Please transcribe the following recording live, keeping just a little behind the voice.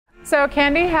So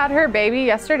Candy had her baby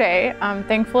yesterday.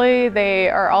 Thankfully, they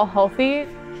are all healthy.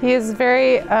 He is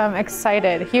very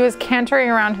excited. He was cantering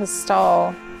around his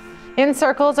stall in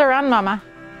circles around Mama.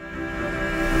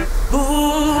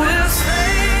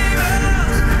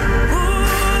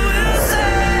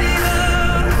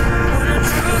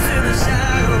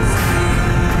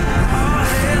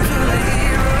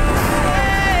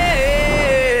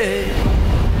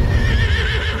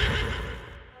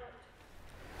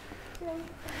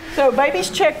 So baby's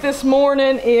check this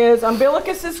morning is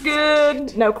umbilicus is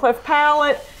good, no cleft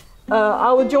palate,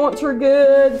 all the joints are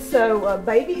good. So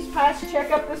baby's past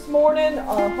checkup this morning,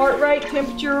 heart rate,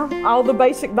 temperature, all the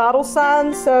basic vital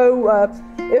signs. So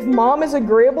if mom is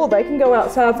agreeable, they can go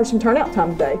outside for some turnout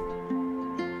time today.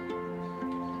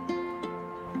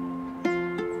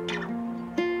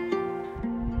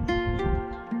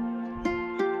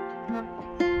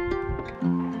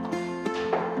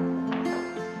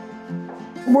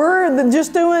 We're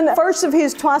just doing first of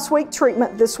his twice-a-week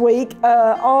treatment this week.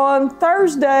 On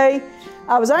Thursday,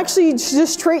 I was actually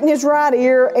just treating his right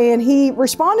ear, and he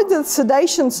responded to the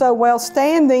sedation so well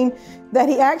standing that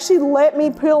he actually let me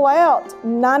pull out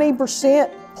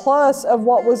 90% plus of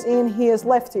what was in his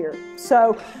left ear.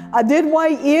 So I did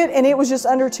weigh it, and it was just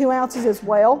under 2 ounces as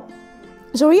well.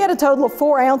 So he had a total of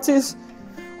 4 ounces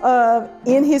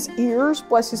in his ears,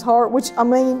 bless his heart, which, I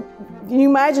mean, can you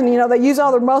imagine, you know, they use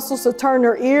all their muscles to turn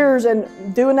their ears, and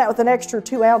doing that with an extra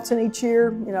 2 ounces in each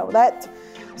ear, you know, that.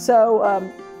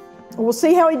 So we'll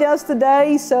see how he does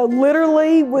today. So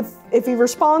literally, if he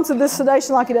responds to this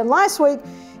sedation like he did last week,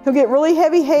 he'll get really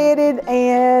heavy-headed,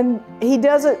 and he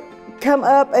doesn't come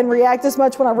up and react as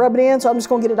much when I rub it in. So I'm just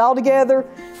gonna get it all together,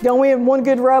 go in, one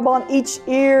good rub on each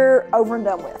ear, over and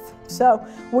done with. So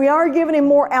we are giving him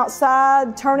more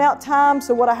outside turnout time.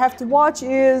 So what I have to watch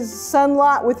is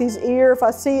sunlight with his ear. If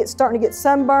I see it starting to get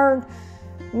sunburned.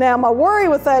 Now my worry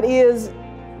with that is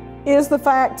the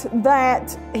fact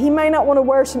that he may not want to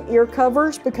wear some ear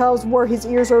covers because where his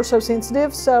ears are so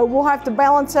sensitive. So we'll have to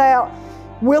balance out,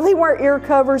 will he wear ear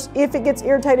covers if it gets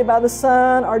irritated by the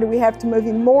sun, or do we have to move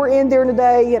him more in during the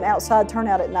day and outside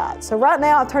turnout at night? So right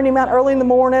now I turned him out early in the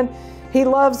morning. He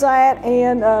loves that,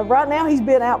 and right now he's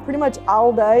been out pretty much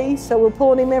all day, so we're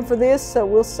pulling him in for this, so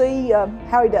we'll see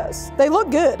how he does. They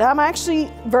look good. I'm actually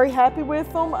very happy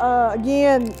with them.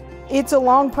 Again, it's a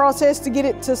long process to get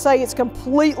it to say it's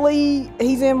completely,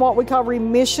 he's in what we call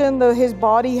remission, though his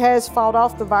body has fought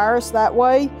off the virus that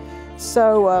way.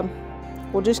 So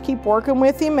we'll just keep working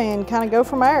with him and kind of go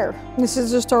from there. This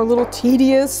is just our little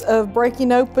tedious of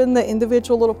breaking open the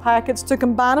individual little packets to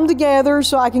combine them together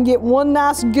so I can get one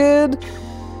nice good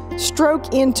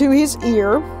stroke into his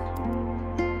ear.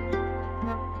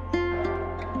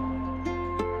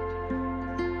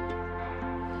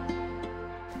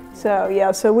 So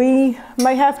yeah, so we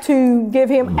may have to give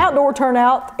him outdoor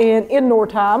turnout and indoor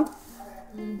time.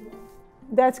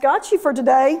 That's got you for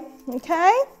today,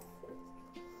 okay?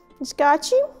 It's got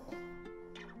you.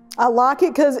 I like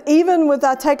it because even with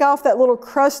I take off that little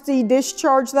crusty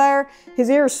discharge there, his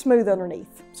ear is smooth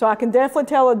underneath. So I can definitely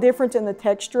tell a difference in the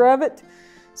texture of it.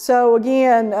 So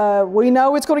again, we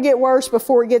know it's going to get worse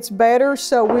before it gets better.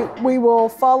 So we will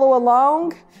follow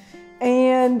along.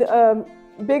 And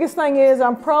biggest thing is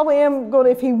I probably am going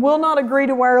to, if he will not agree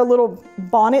to wear a little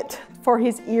bonnet for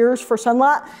his ears for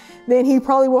sunlight, then he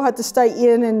probably will have to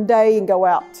stay in the day and go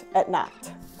out at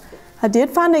night. I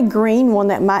did find a green one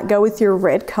that might go with your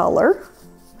red color.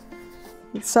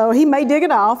 So he may dig it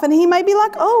off and he may be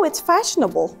like, oh, it's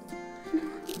fashionable.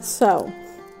 So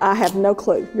I have no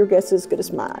clue. Your guess is as good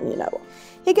as mine, you know.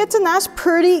 He gets a nice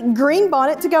pretty green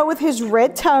bonnet to go with his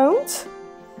red tones.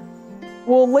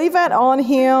 We'll leave that on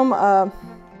him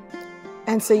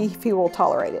and see if he will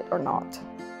tolerate it or not.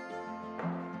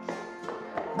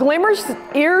 Glimmer's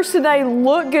ears today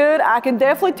look good. I can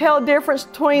definitely tell a difference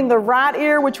between the right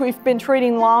ear, which we've been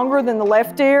treating longer than the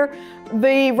left ear.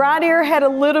 The right ear had a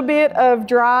little bit of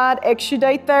dried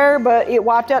exudate there, but it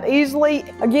wiped out easily.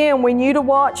 Again, we need to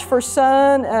watch for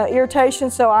sun irritation,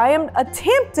 so I am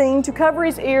attempting to cover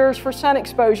his ears for sun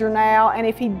exposure now, and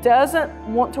if he doesn't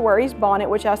want to wear his bonnet,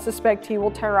 which I suspect he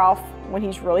will tear off when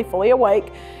he's really fully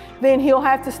awake, then he'll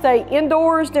have to stay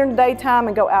indoors during the daytime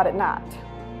and go out at night.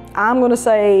 I'm gonna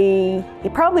say he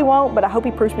probably won't, but I hope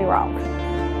he proves me wrong.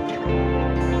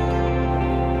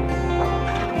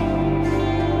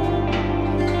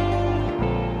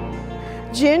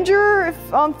 Ginger,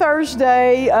 on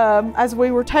Thursday, as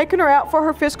we were taking her out for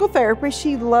her physical therapy,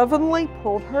 she lovingly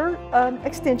pulled her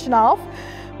extension off.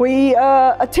 We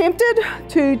attempted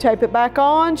to tape it back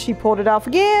on. She pulled it off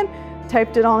again,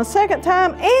 taped it on a second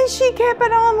time, and she kept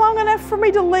it on long enough for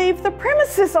me to leave the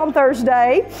premises on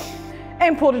Thursday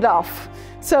and pulled it off.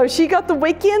 So she got the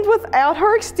weekend without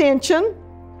her extension,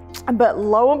 but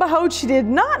lo and behold, she did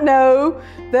not know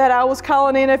that I was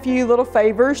calling in a few little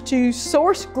favors to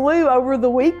source glue over the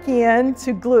weekend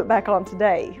to glue it back on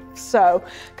today. So,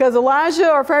 because Elijah,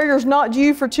 our farrier's not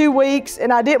due for 2 weeks,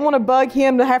 and I didn't want to bug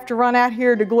him to have to run out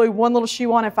here to glue one little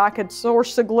shoe on if I could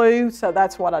source the glue, so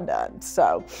that's what I done.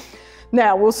 So,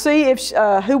 now we'll see if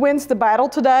who wins the battle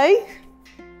today.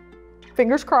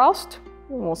 Fingers crossed,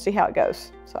 and we'll see how it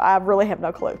goes. So I really have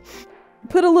no clue.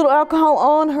 Put a little alcohol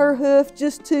on her hoof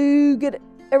just to get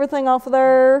everything off of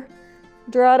there,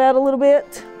 dry it out a little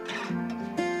bit.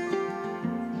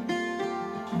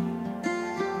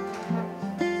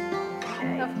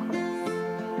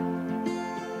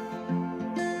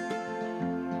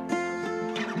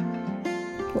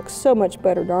 Looks so much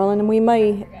better, darling, and we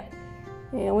may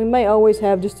always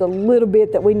have just a little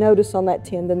bit that we notice on that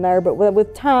tendon there, but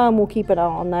with time we'll keep an eye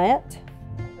on that.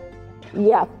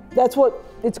 Yeah, that's what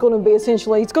it's going to be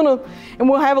essentially. And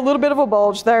we'll have a little bit of a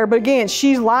bulge there, but again,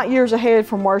 she's light years ahead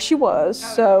from where she was.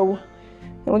 So,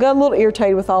 and we got a little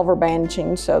irritated with all of her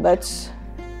bandaging, so it's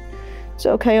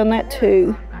okay on that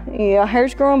too. Yeah,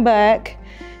 hair's growing back.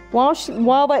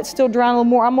 While that's still drying a little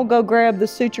more, I'm gonna go grab the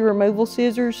suture removal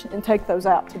scissors and take those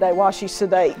out today while she's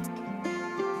sedate.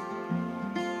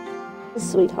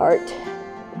 Sweetheart,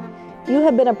 you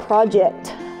have been a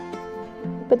project,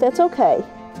 but that's okay.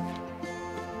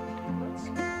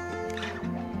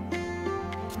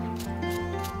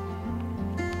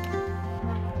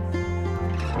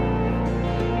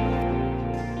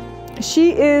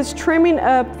 She is trimming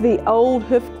up the old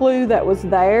hoof glue that was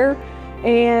there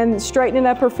and straightening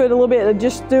up her foot a little bit,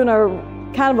 just doing a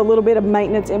kind of a little bit of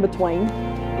maintenance in between.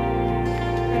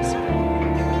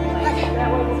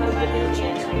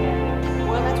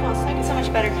 Well, that's why it's looking so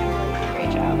much better, Kimberly.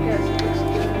 Great job.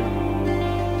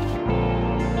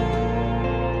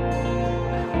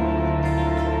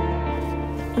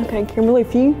 Okay, Kimberly,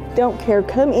 if you don't care,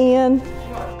 come in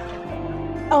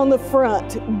on the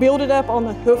front. Build it up on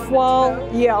the hoof wall.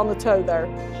 Yeah, on the toe there.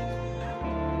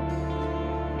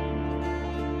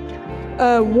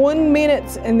 1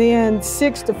 minute and then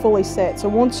 6 to fully set. So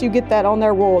once you get that on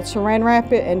there, we'll saran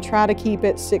wrap it and try to keep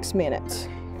it 6 minutes.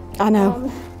 I know,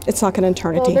 it's like an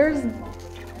eternity. Well,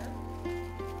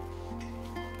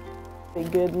 Be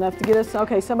good enough to get us,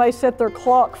 okay, somebody set their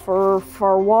clock for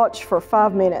watch for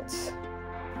 5 minutes.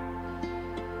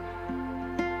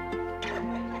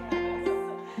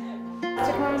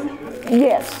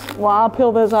 Yes, while I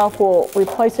peel those off, we'll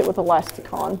replace it with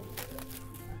Elasticon.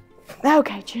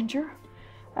 Okay, Ginger.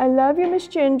 I love you, Miss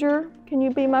Ginger. Can you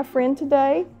be my friend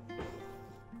today?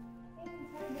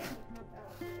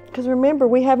 Because remember,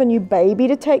 we have a new baby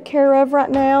to take care of right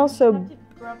now, so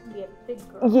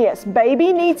yes,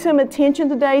 baby needs some attention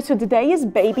today, so today is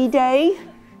baby day.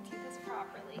 Do this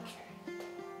properly.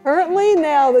 Currently,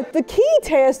 now the key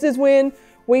test is when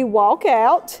we walk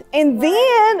out, and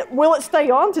then will it stay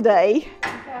on today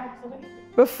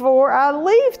before I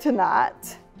leave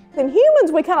tonight? In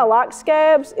humans, we kind of like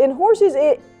scabs. In horses,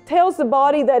 it tells the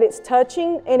body that it's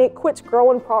touching and it quits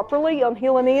growing properly on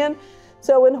healing in.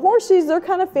 So in horses, they're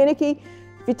kind of finicky.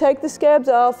 If you take the scabs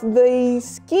off, the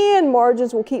skin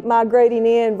margins will keep migrating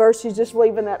in versus just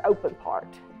leaving that open part.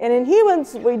 And in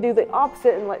humans, we do the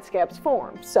opposite and let scabs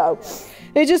form. So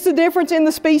it's just a difference in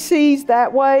the species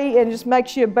that way, and just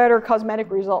makes you a better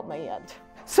cosmetic result in the end.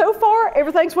 So far,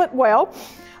 everything's went well.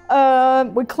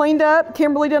 We cleaned up.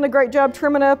 Kimberly done a great job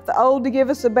trimming up the old to give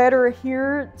us a better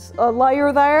adherence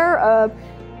layer there.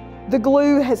 The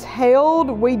glue has held.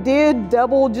 We did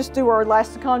just do our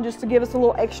Elasticon just to give us a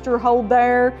little extra hold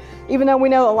there, even though we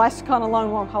know Elasticon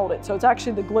alone won't hold it. So it's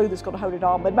actually the glue that's going to hold it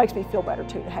on, but it makes me feel better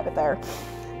too to have it there.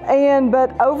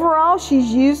 But overall,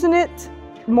 she's using it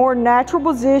more natural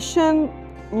position.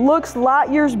 Looks light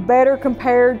years better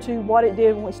compared to what it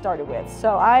did when we started with.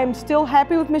 So I am still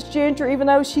happy with Miss Ginger, even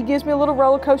though she gives me a little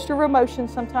roller coaster of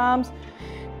emotions sometimes.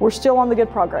 We're still on the good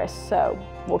progress. So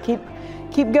we'll keep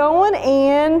going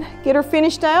and get her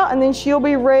finished out, and then she'll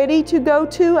be ready to go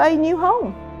to a new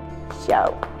home.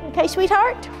 So, okay,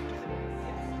 sweetheart?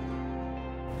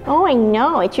 Oh, I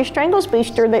know, it's your strangles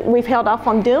booster that we've held off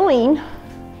on doing.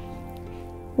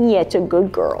 Yeah, it's a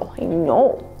good girl, I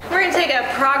know. We're gonna take a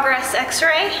progress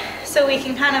x-ray so we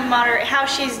can kind of monitor how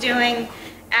she's doing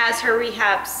as her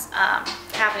rehab's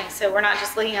happening. So we're not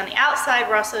just looking on the outside,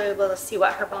 we're also able to see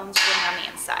what her bones are doing on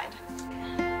the inside.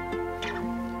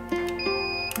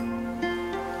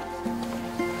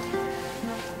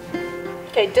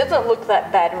 Okay, it doesn't look that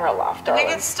bad in real life, darling. I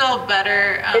think it's still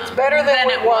better. It's better than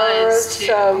it was too.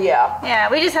 So yeah.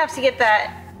 Yeah, we just have to get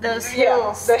those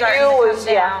hills the starting hill to is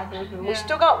come down. yeah. We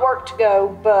still got work to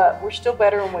go, but we're still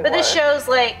better than we were. But this shows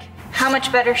like how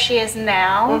much better she is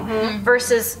now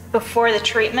versus before the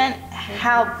treatment.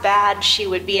 How bad she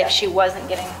would be if she wasn't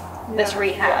getting this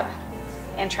rehab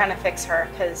and trying to fix her,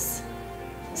 because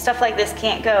stuff like this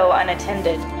can't go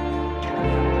unattended.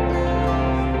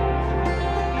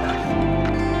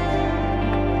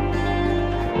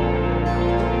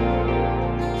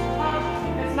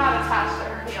 It's not attached to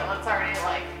her heel. It's already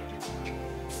like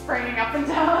springing up and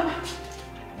down.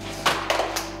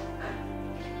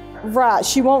 Right,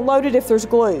 she won't load it if there's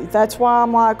glue. That's why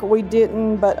I'm like, we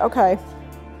didn't, but okay.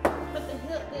 But the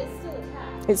heel is still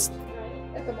attached. It's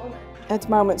right? At the moment. at the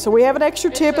moment. So we have an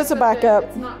extra tip as a backup.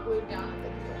 It's not glued down at the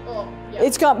heel. Oh, yeah.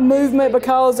 It's got movement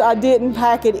because I didn't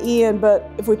pack it in,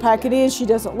 but if we pack it in, she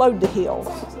doesn't load the heel.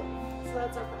 So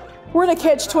that's okay. We're in a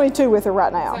catch-22 with her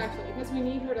right now. Exactly, because we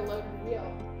need her to load her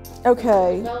heel.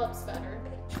 Okay. It develops better.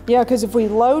 Yeah, because if we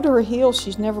load her heel,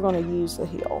 she's never going to use the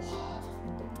heel.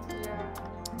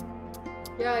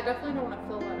 Yeah, I definitely don't want to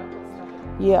fill that up with stuff.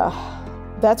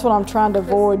 Yeah, that's what I'm trying to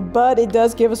avoid, but it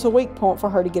does give us a weak point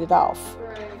for her to get it off.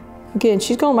 Right. Again,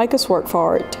 she's going to make us work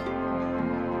for it.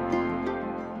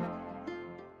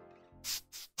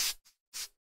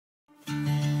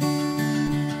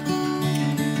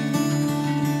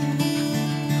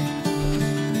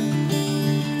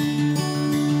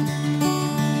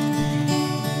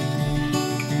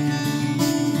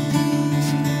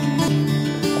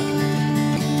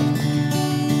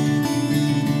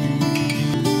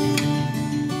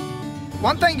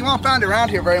 One thing you won't find around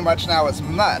here very much now is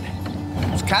mud.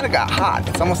 It's kind of got hot.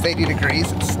 It's almost 80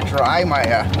 degrees. It's dry.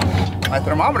 My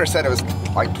thermometer said it was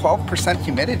like 12%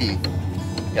 humidity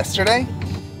yesterday.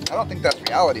 I don't think that's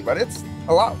reality, but it's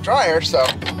a lot drier. So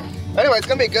anyway, it's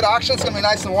gonna be a good auction. It's gonna be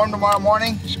nice and warm tomorrow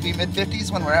morning. Should be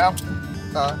mid-50s when we're out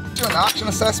doing the auction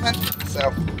assessment.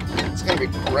 So it's gonna be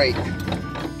great.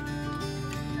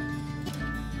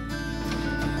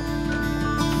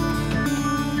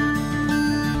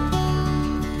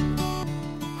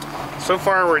 So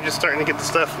far, we're just starting to get the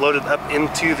stuff loaded up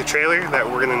into the trailer that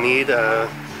we're gonna need. I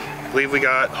believe we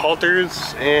got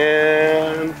halters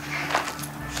and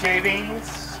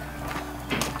shavings.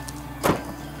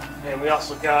 And we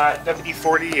also got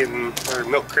WD-40 and our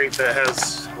milk crate that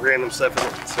has random stuff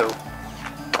in it.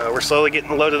 So we're slowly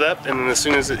getting loaded up, and then as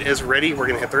soon as it is ready, we're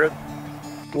gonna hit the road.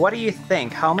 What do you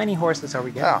think? How many horses are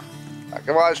we getting? Oh,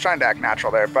 okay, well, I was trying to act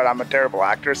natural there, but I'm a terrible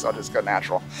actor, so I'll just go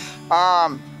natural.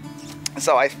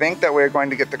 So I think that we're going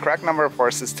to get the correct number of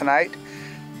horses tonight.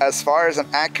 As far as an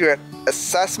accurate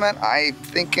assessment, I'm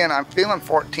feeling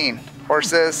 14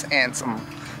 horses and some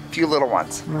few little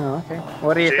ones. Oh, okay.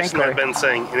 What do you think? Jason had been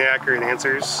saying inaccurate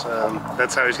answers.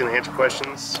 That's how he's going to answer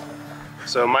questions.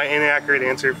 So my inaccurate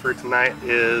answer for tonight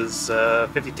is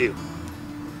 52.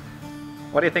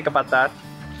 What do you think about that?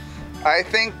 I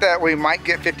think that we might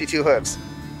get 52 hooves.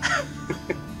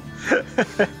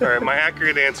 All right, my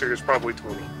accurate answer is probably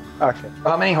 20. Okay.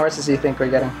 How many horses do you think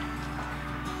we're getting?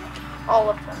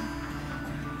 All of them.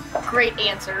 Great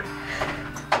answer.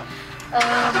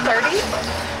 30?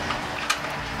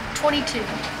 22.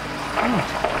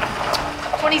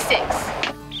 26.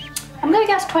 I'm gonna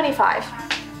guess 25.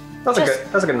 That's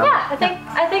a good number. Yeah,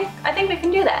 I think we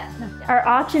can do that. Our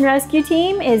auction rescue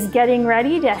team is getting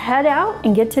ready to head out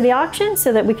and get to the auction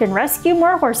so that we can rescue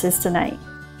more horses tonight.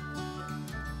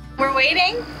 We're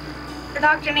waiting for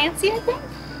Dr. Nancy, I think.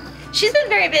 She's been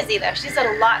very busy though. She's had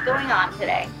a lot going on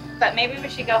today, but maybe we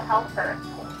should go help her.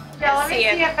 Yeah, let me see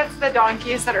if it's the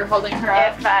donkeys that are holding her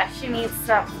up. If she needs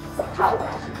some help.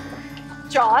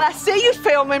 John, I see you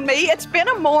filming me. It's been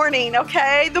a morning,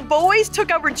 okay? The boys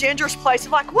took over Ginger's place.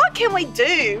 I'm like, what can we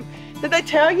do? Did they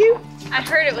tell you? I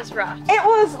heard it was rough. It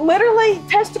was literally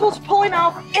testicles pulling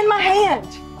off in my hand.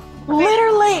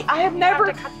 Literally, I have never,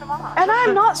 to cut them off. and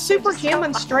I'm not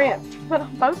superhuman strength, but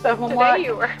both of them, Today like,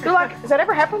 you were. they're like, has that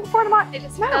ever happened before? And I'm like, It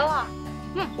just no. fell off.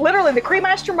 Literally, the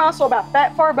cremaster muscle about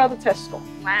that far above the testicle.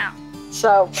 Wow.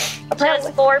 So, apparently,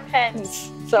 Just 4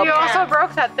 pins. so You also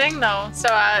broke that thing though, so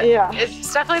Yeah.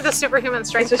 it's definitely the superhuman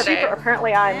strength it's a today.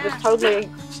 apparently I am just totally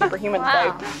superhuman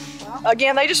Wow. today.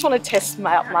 Again, they just want to test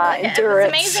out my It's endurance.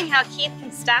 amazing how Keith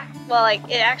can stack. Well, like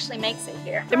it actually makes it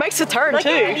here. It makes a turn Look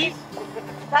at too. Keith.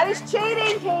 That is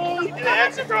cheating, Keith. And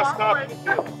that's across the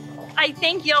top. I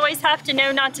think you always have to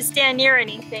know not to stand near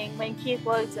anything when Keith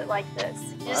loads it like this.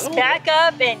 Just back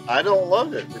up and, I don't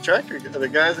load it. The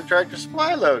guys at Tractor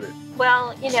Supply load it.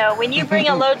 well, you know, when you bring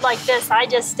a load like this, I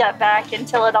just step back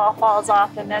until it all falls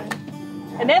off and then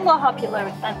we'll help you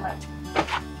unload.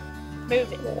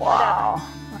 move it. Wow.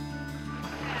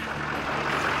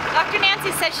 Dr.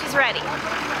 Nancy said she's ready.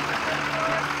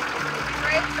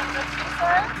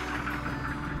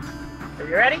 Are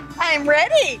you ready? I'm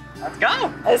ready. Let's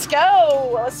go. Let's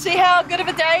go. Let's see how good of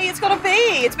a day it's going to be.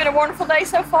 It's been a wonderful day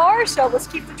so far, so let's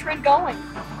keep the trend going.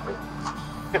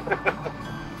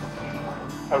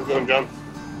 How's it going, John?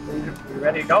 You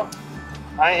ready to go?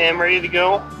 I am ready to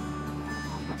go.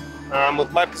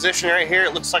 With my position right here,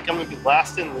 it looks like I'm going to be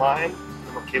last in line.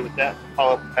 I'm okay with that.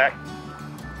 Follow up the pack.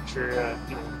 Make sure you know,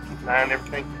 keep an eye on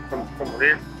everything from the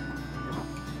rear.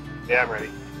 Yeah, I'm ready.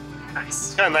 Nice.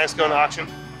 It's kind of nice going to auction.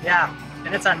 Yeah,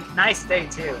 and it's a nice day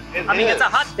too. It I mean, is. it's a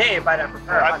hot day, but I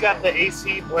prefer a I've hot got day. the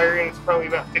AC blaring. It's probably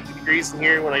about 50 degrees in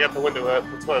here when I got the window up.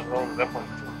 That's what I was rolling it up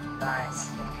on. Nice.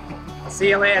 I'll see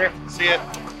you later. See ya.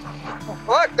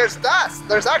 Look, there's dust.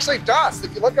 There's actually dust.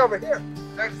 If you look over here,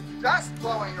 there's dust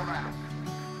blowing around.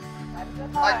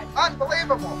 Like,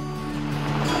 unbelievable.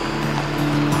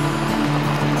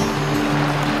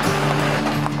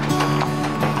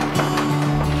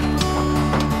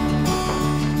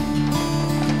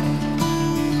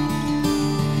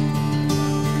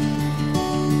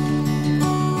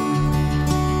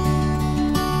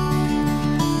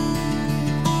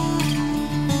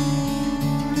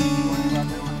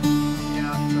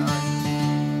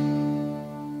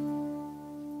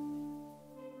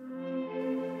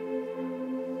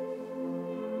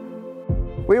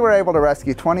 We were able to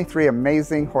rescue 23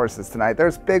 amazing horses tonight.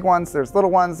 There's big ones, there's little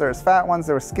ones, there's fat ones,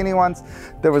 there were skinny ones,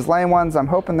 there was lame ones. I'm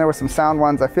hoping there were some sound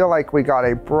ones. I feel like we got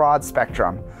a broad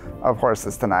spectrum of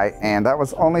horses tonight, and that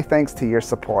was only thanks to your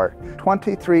support.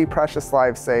 23 precious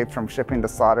lives saved from shipping to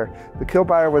slaughter. The kill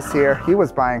buyer was here, he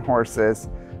was buying horses.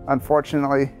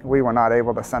 Unfortunately, we were not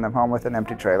able to send him home with an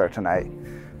empty trailer tonight.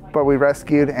 But we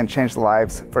rescued and changed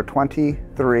lives for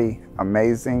 23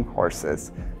 amazing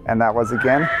horses. And that was,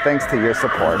 again, thanks to your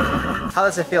support. How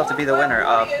does it feel to be the winner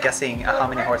of guessing how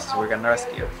many horses we're going to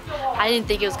rescue? I didn't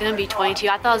think it was going to be 22.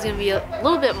 I thought it was going to be a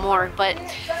little bit more, but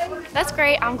that's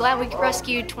great. I'm glad we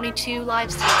rescued 22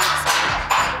 lives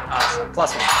tonight. Awesome.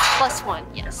 Plus one. Plus one,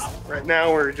 yes. Right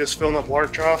now we're just filling up water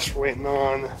troughs. We're waiting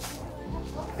on,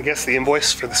 I guess, the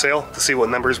invoice for the sale to see what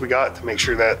numbers we got to make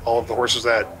sure that all of the horses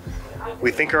that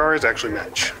we think are ours actually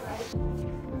match.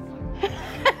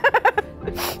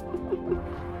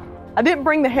 I didn't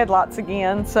bring the headlights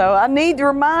again, so I need to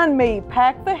remind me,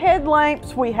 pack the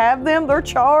headlamps. We have them, they're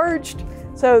charged.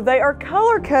 So they are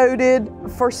color coded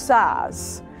for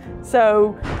size.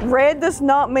 So red does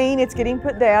not mean it's getting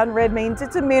put down. Red means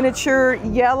it's a miniature.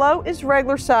 Yellow is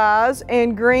regular size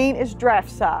and green is draft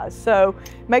size. So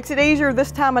makes it easier this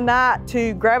time of night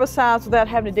to grab a size without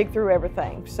having to dig through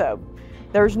everything. So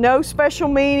there's no special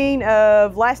meaning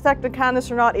of last act of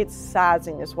kindness or not. It's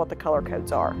sizing is what the color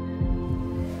codes are.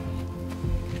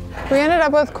 We ended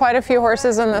up with quite a few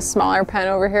horses in this smaller pen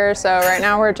over here, so right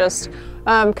now we're just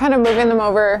kind of moving them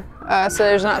over so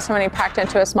there's not so many packed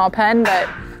into a small pen. But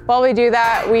while we do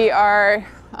that, we are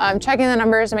checking the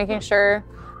numbers and making sure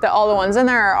that all the ones in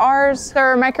there are ours. So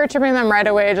we're microchipping them right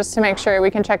away just to make sure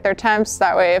we can check their temps.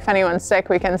 That way, if anyone's sick,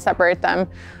 we can separate them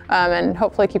and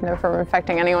hopefully keep them from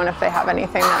infecting anyone if they have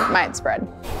anything that might spread.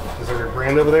 Is there a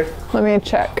brand over there? Let me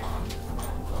check.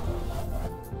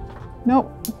 Nope.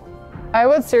 I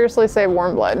would seriously say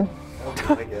warm blood.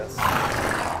 I guess.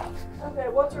 Okay,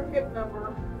 what's her hip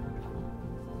number?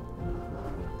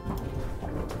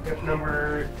 Hip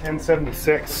number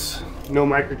 1076. No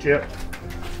microchip.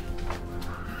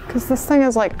 Because this thing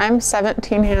is like, I'm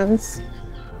 17 hands.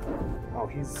 Oh,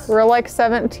 he's... We're like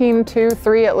 17, 2,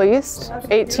 3 at least.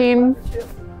 18.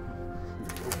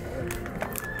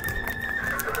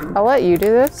 I'll let you do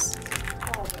this.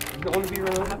 You don't want to be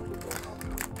around?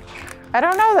 I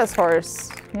don't know this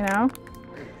horse, you know?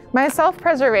 My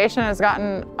self-preservation has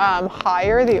gotten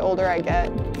higher the older I get.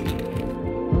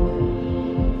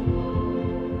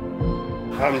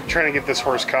 I'm trying to get this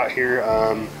horse caught here.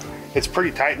 It's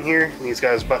pretty tight in here, and he's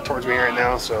got his butt towards me right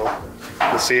now, so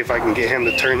let's see if I can get him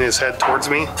to turn his head towards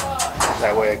me.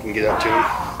 That way I can get up to him.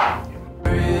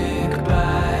 Brick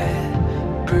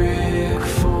by brick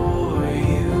for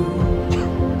you.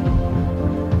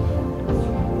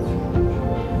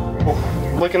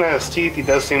 Looking at his teeth, he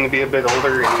does seem to be a bit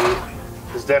older, and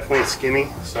he is definitely skinny,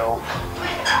 so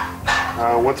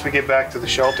once we get back to the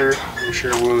shelter, I'm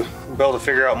sure we'll be able to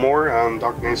figure out more.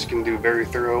 Dr. Nancy can do a very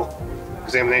thorough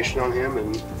examination on him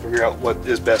and figure out what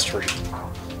is best for him.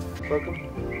 Welcome.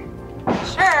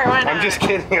 Sure, why not? I'm just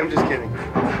kidding, I'm just kidding.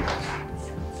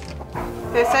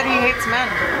 They said he hates men.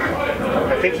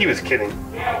 I think he was kidding.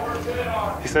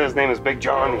 He said his name is Big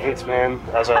John, he hates men,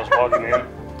 as I was walking in.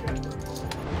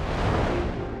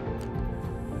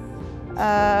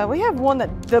 We have one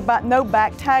that the no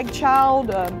back tag child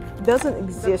doesn't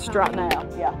exist right now.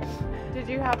 Yeah. Did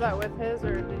you have that with his,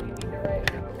 or did you need to write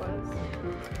who it was?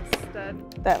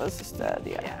 Stud. That was the stud.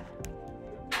 Yeah.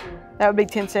 That would be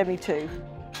 1072.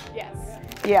 Yes.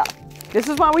 Yeah. This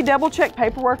is why we double check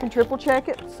paperwork and triple check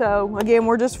it. So again,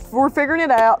 we're figuring it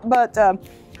out, but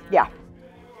yeah.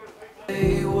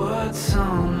 What's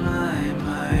on my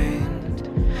mind,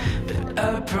 but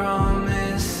I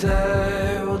promise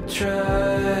I will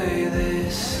try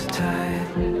this time.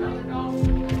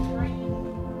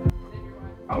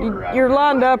 You're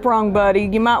lined up wrong, buddy.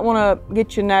 You might want to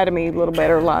get your anatomy a little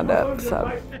better lined up.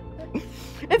 So.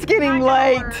 It's getting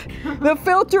late. The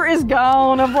filter is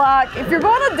gone. I'm like, if you're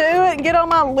going to do it and get on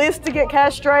my list to get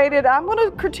castrated, I'm going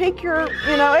to critique your,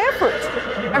 efforts.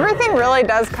 Everything really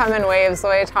does come in waves, the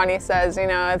way Tawny says.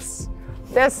 It's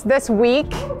this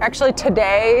week, actually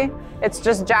today, it's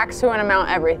just Jack's who want to mount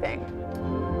everything.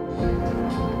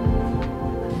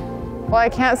 Well, I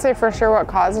can't say for sure what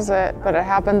causes it, but it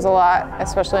happens a lot,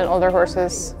 especially in older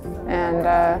horses, and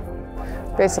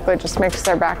basically just makes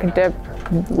their back dip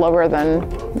lower than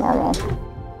normal.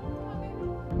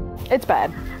 It's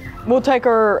bad. We'll take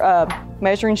our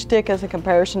measuring stick as a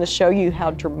comparison to show you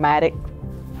how dramatic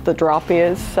the drop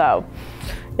is. So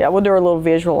yeah, we'll do a little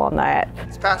visual on that.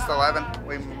 It's past 11.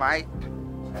 We might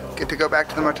get to go back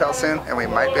to the motel soon, and we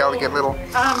might be able to get a little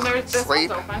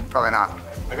sleep. Probably not.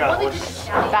 I got it.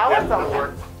 That one's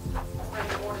open.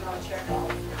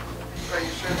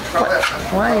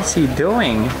 What is he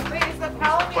doing?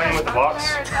 Playing with the box.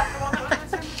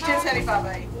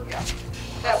 1075A. Yeah.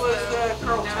 That was the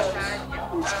curl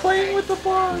toes. He's playing with the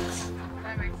box.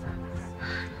 That makes sense.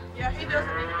 Yeah, he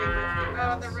doesn't need to be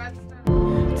lifted. The red stuff.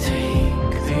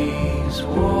 Take these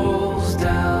walls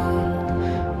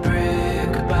down,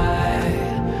 brick by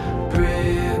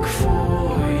brick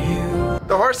for you.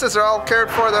 The horses are all cared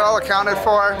for, they're all accounted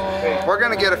for. We're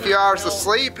gonna get a few hours of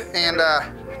sleep, and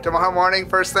tomorrow morning,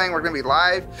 first thing, we're gonna be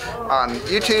live on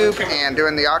YouTube and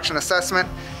doing the auction assessment.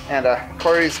 And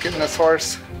Corey's getting this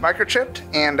horse microchipped,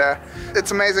 and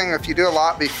it's amazing if you do a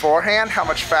lot beforehand how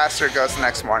much faster it goes the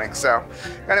next morning. So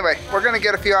anyway, we're gonna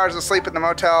get a few hours of sleep at the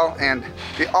motel and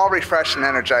be all refreshed and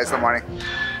energized in the morning.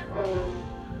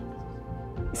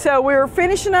 So we're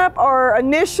finishing up our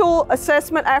initial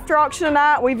assessment after auction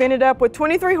tonight. We've ended up with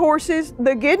 23 horses.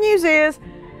 The good news is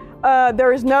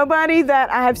there is nobody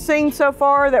that I have seen so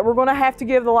far that we're going to have to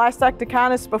give the last act of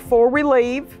kindness before we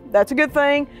leave. That's a good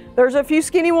thing. There's a few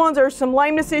skinny ones. There's some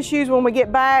lameness issues when we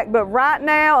get back, but right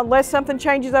now, unless something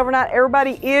changes overnight,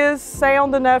 everybody is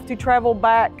sound enough to travel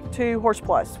back to Horse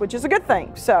Plus, which is a good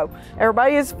thing. So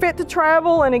everybody is fit to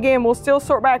travel, and again, we'll still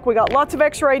sort back. We got lots of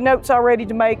x-ray notes already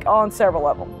to make on several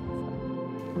of them.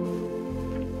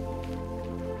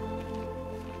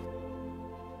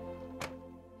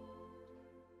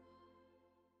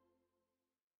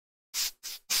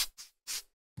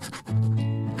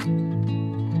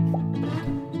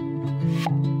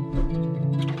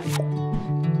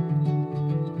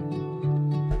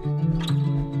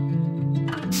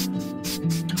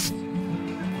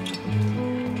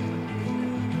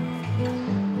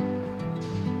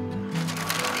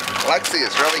 Lexi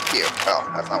is really cute. Oh,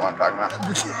 that's not what I'm talking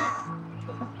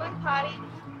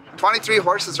about. 23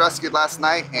 horses rescued last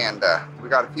night, and we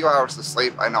got a few hours of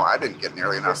sleep. I know I didn't get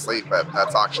nearly enough sleep, but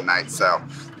that's auction night, so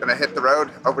gonna hit the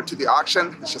road over to the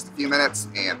auction. It's just a few minutes,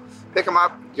 and pick them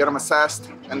up, get them assessed,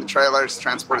 and the trailers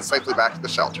transported safely back to the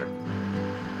shelter.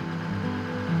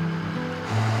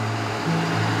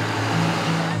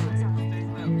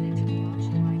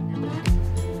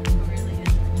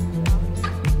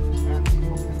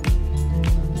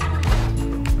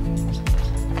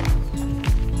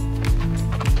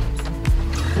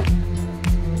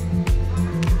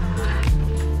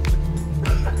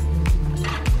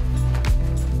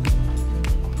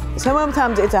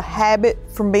 Sometimes it's a habit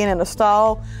from being in a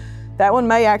stall. That one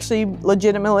may actually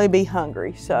legitimately be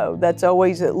hungry. So that's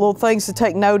always little things to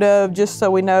take note of, just so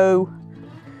we know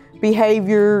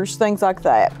behaviors, things like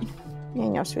that. You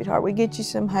know, sweetheart, we get you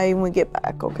some hay when we get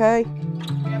back, okay?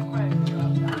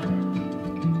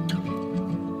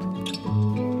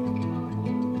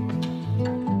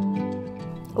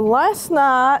 Last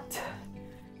night,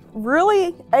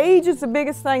 really, age is the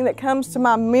biggest thing that comes to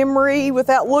my memory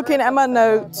without looking at my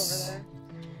notes.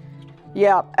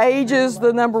 Yeah, age is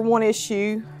the #1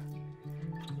 issue.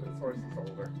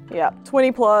 Yeah,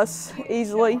 20 plus,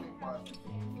 easily.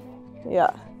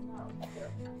 Yeah.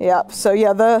 Yeah, so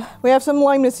yeah, we have some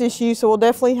lameness issues, so we'll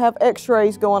definitely have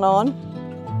x-rays going on.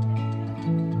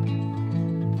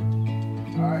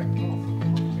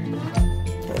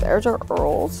 Okay, there's our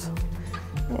Earls.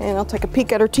 And I'll take a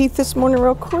peek at her teeth this morning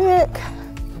real quick.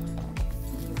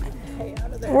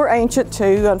 We're ancient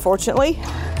too, unfortunately.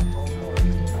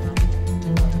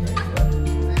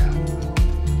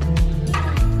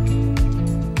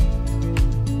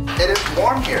 It is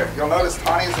warm here. You'll notice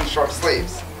Tawny's in short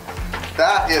sleeves.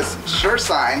 That is sure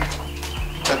sign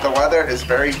that the weather is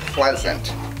very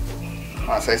pleasant. I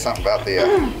want to say something about the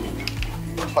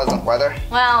pleasant weather.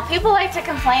 Well, people like to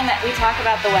complain that we talk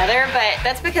about the weather, but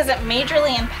that's because it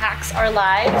majorly impacts our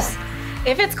lives.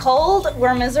 If it's cold,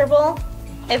 we're miserable.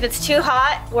 If it's too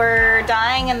hot, we're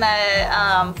dying, and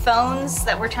the phones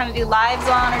that we're trying to do lives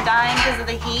on are dying because of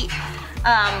the heat.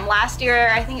 Last year,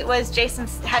 I think it was, Jason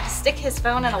had to stick his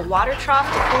phone in a water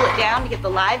trough to cool it down to get the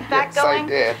live back going.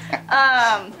 Yes,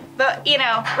 I did. But you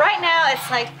know, right now it's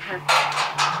like perfect,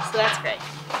 so that's great.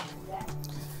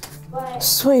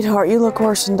 Sweetheart, you look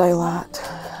worse than daylight.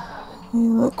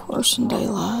 You look worse than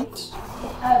daylight.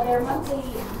 Their monthly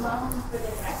loan for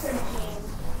this X-ray machine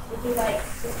would be like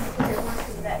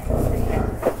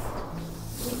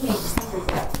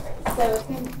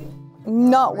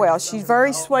Not well. She's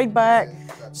very swayed back.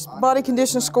 Body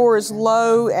condition score is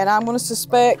low, and I'm going to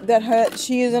suspect that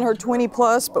she is in her 20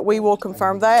 plus, but we will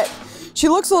confirm that. She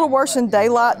looks a little worse in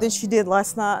daylight than she did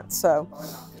last night, so.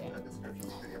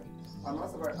 On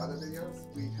most of our other videos,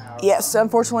 we have... Yes,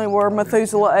 unfortunately, we're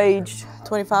Methuselah aged,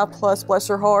 25 plus, bless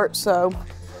her heart, so.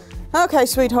 Okay,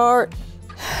 sweetheart.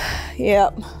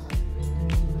 Yep.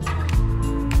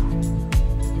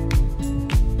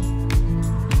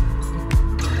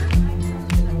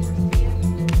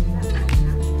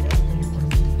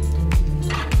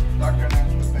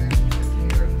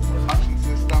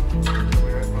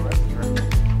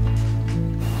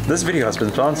 This video has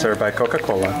been sponsored by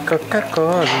Coca-Cola.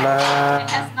 Coca-Cola.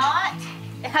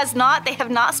 It has not. They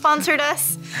have not sponsored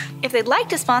us. If they'd like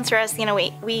to sponsor us, you know,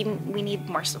 we need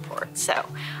more support. So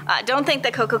don't think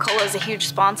that Coca-Cola is a huge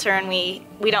sponsor and we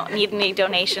don't need any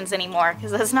donations anymore,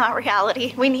 because that's not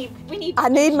reality. We need. I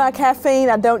need my caffeine.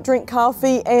 I don't drink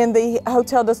coffee, and the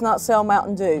hotel does not sell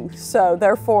Mountain Dew. So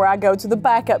therefore, I go to the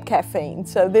backup caffeine.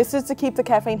 So this is to keep the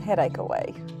caffeine headache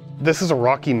away. This is a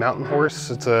Rocky Mountain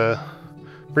horse. It's a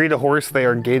breed of horse. They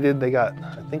are gated. They got,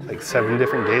 I think, like 7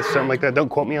 different gates, something like that. Don't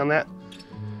quote me on that.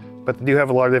 But they do have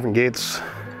a lot of different gates.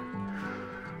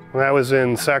 When I was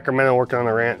in Sacramento working on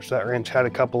a ranch, that ranch had a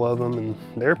couple of them, and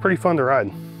they're pretty fun to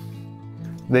ride.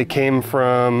 They came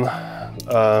from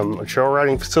a trail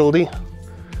riding facility,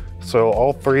 so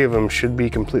all 3 of them should be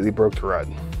completely broke to ride.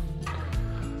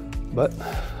 But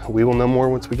we will know more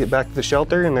once we get back to the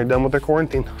shelter and they're done with their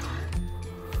quarantine.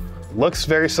 Looks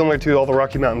very similar to all the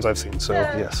Rocky Mountains I've seen, so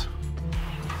yes.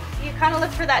 You kind of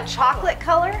look for that chocolate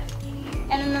color,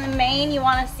 and in the mane, you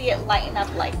want to see it lighten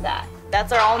up like that.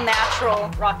 That's our all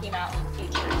natural Rocky Mountain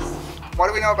features. What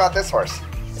do we know about this horse?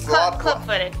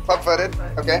 Club-footed. Club-footed,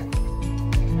 okay.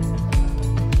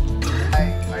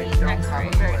 Very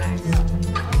nice.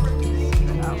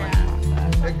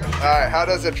 All right, how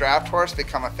does a draft horse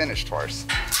become a finished horse?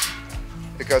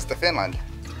 It goes to Finland.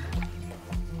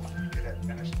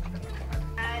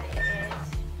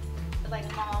 Like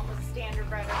mom was standard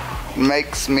bred.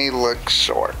 Makes me look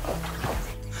short.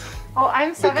 Oh,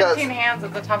 I'm 17 hands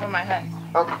at the top of my head.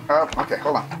 Oh, okay,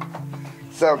 hold on.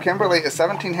 So Kimberly is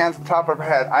 17 hands at the top of her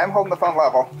head. I'm holding the phone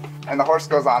level, and the horse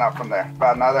goes on up from there,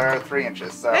 about another 3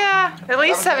 inches. So yeah, at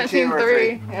least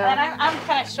 17.3. Yeah. And I'm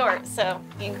kind of short, so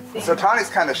you can see. So Tawny's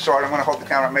kind of short. I'm going to hold the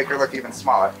camera and make her look even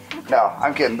smaller. No,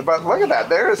 I'm kidding. But look at that.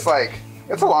 There's like,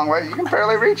 it's a long way. You can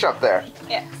barely reach up there.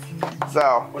 Yes.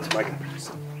 So. What's my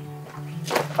comparison?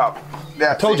 Oh,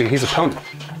 yeah. I told you, he's a pony.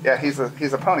 Yeah, he's a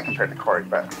pony compared to Corey,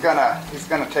 but he's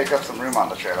gonna take up some room on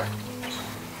the trailer.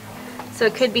 So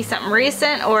it could be something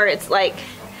recent, or it's like,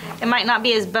 it might not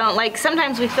be as bone. Like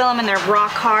sometimes we fill them and they're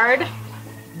rock hard,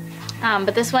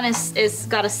 but this one is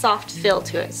got a soft feel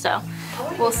to it. So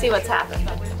we'll see what's happening.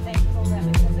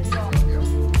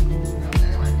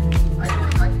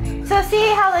 So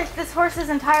see how this horse's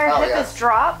entire hip is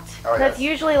dropped? Oh, That's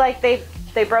yes. usually like they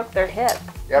broke their hip.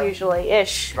 Yep.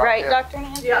 Usually-ish, Drop right, hip. Dr.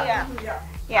 Nancy? Yeah.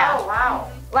 Oh, wow.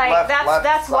 Like Left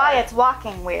that's why side. it's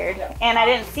walking weird, and I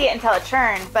didn't see it until it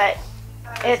turned, but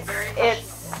it's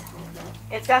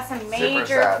got some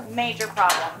major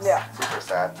problems. Yeah. Super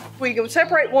sad. We can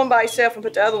separate one by itself and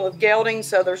put the other one with gelding,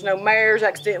 so there's no mares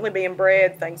accidentally being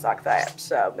bred, things like that.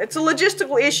 So it's a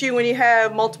logistical issue when you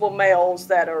have multiple males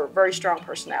that are very strong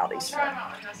personalities. So.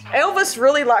 Elvis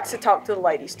really likes to talk to the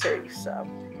ladies too, so.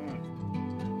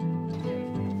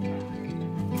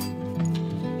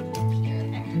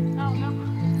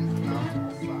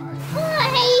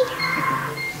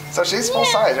 Hi. So she's full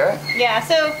size, right? Yeah,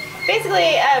 so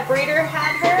Basically, a breeder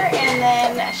had her, and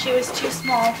then she was too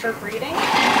small for breeding,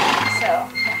 so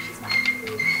no, she's not.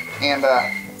 And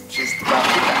she's about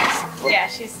 2 pounds. Yeah,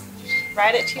 she's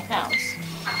right at 2 pounds.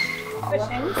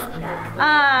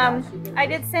 I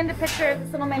did send a picture of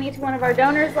this little mini to one of our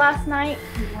donors last night,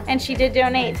 and she did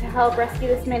donate to help rescue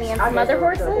this mini and some other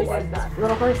horses.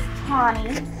 Little horse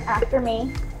Tawny after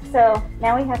me. So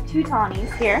now we have 2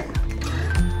 Tawnies here.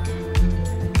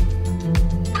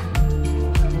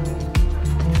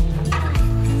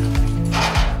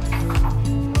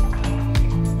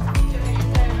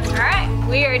 All right,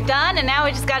 we are done, and now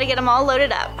we just got to get them all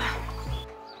loaded up.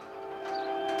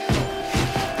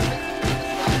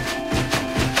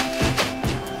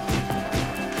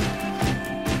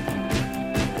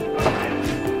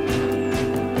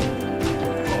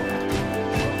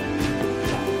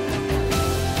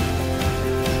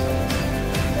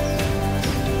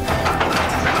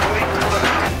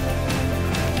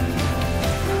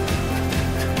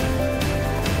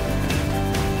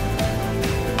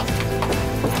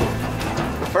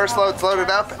 First load's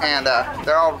loaded up, and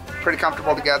they're all pretty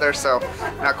comfortable together, so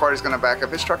now Corey's gonna back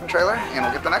up his truck and trailer, and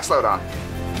we'll get the next load on.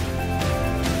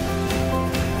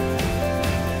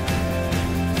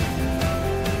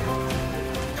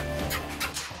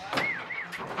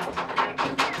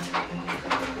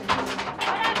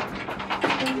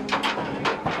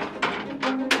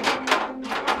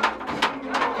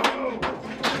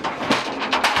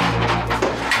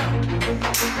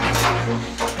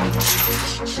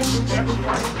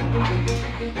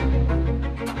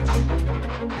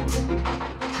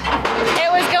 It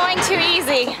was going too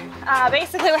easy.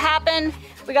 Basically what happened,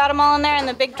 we got them all in there and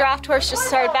the big draft horse just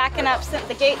started backing up, sent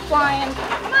the gate flying.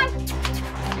 Come on,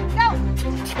 go.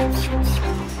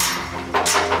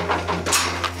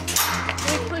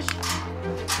 Push.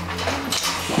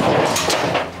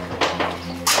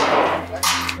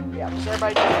 Yeah, just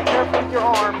everybody just be careful with your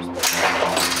arms.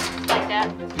 Like that?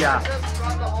 Yeah.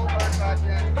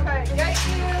 Okay, gate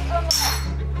is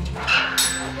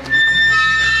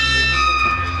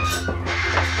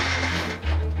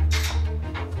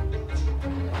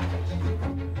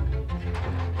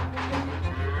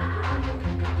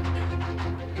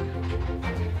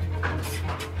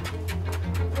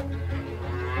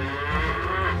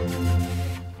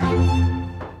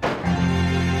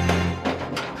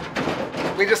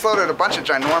We just loaded a bunch of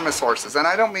ginormous horses, and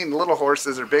I don't mean little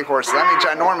horses or big horses, I mean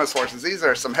ginormous horses. These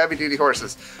are some heavy-duty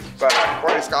horses, but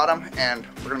Corey's got them, and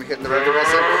we're gonna be hitting the road real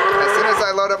soon as soon as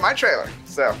I load up my trailer.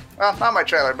 So, well, not my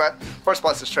trailer, but Horse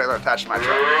Plus's trailer attached to my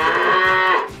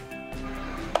trailer.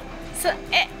 So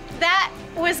that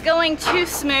was going too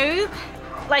smooth.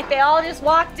 Like they all just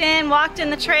walked in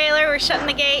the trailer, we're shutting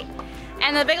the gate,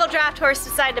 and the big old draft horse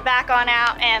decided to back on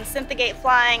out and sent the gate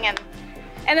flying,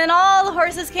 and then all the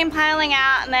horses came piling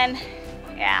out, and then,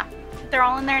 yeah, they're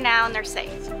all in there now and they're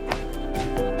safe.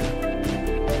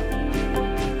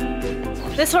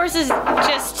 This horse is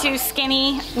just too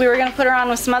skinny. We were gonna put her on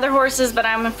with some other horses, but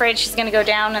I'm afraid she's gonna go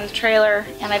down in the trailer,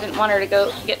 and I didn't want her to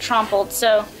go get trampled.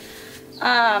 So,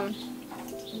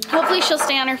 hopefully she'll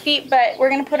stay on her feet, but we're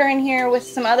gonna put her in here with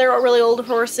some other really old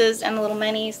horses and the little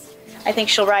minis. I think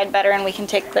she'll ride better, and we can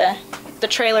take the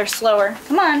trailer slower.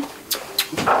 Come on.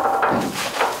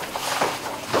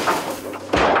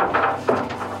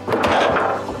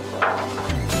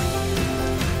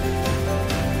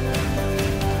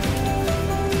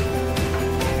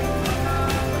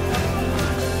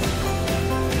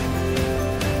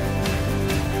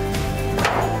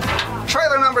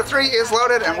 Trailer number 3 is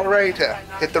loaded, and we're ready to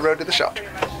hit the road to the shelter.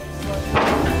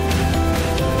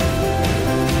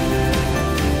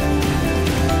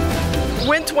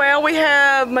 Went well. We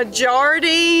have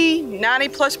majority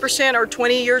 90+% are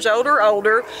 20 years old or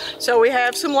older, so we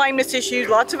have some lameness issues,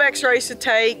 lots of x-rays to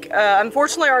take.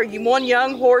 Unfortunately, our one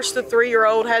young horse, the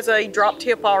 3-year-old, has a dropped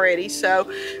hip already,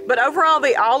 but overall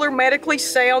they all are medically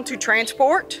sound to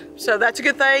transport, so that's a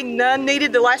good thing. None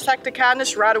needed the last act of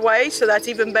kindness right away, so that's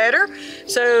even better.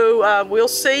 So we'll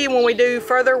see when we do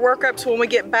further workups when we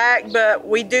get back, but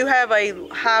we do have a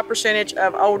high percentage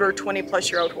of older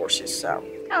 20+-year-old horses. So.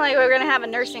 Kind of like we're gonna have a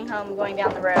nursing home going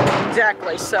down the road.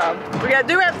 Exactly, so we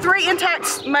do have 3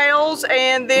 intact males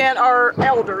and then our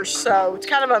elders, so it's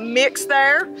kind of a mix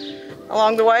there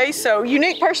along the way. So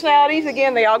unique personalities,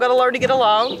 again, they all got to learn to get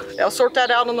along. They'll sort that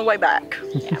out on the way back.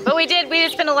 Yeah, but we did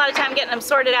spend a lot of time getting them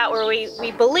sorted out where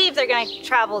we believe they're gonna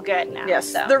travel good now.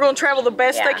 Yes, so. they're gonna travel the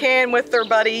best they can with their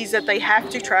buddies that they have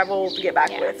to travel to get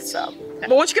back with, so. But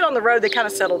once you get on the road, they kind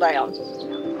of settle down.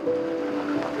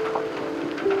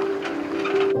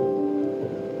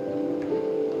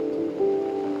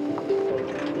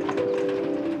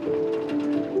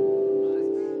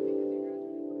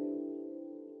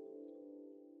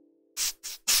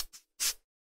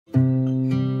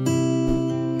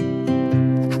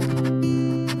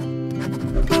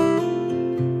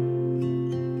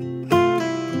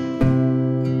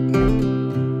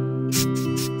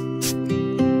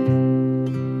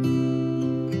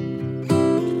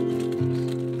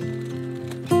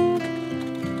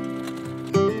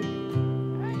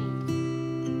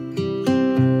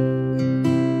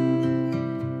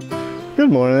 Good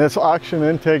morning. It's auction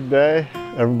intake day.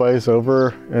 Everybody's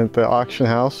over at the auction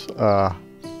house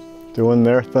doing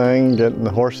their thing, getting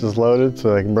the horses loaded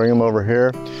so they can bring them over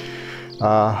here.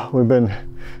 We've been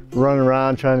running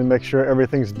around trying to make sure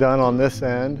everything's done on this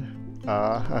end.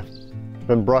 I've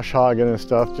been brush hogging and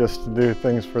stuff just to do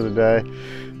things for the day.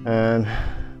 And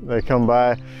they come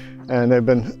by and they've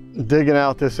been digging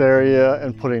out this area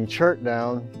and putting chert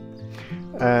down.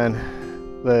 And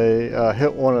they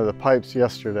hit one of the pipes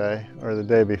yesterday or the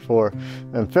day before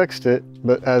and fixed it,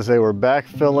 but as they were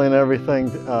backfilling everything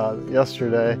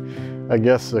yesterday, I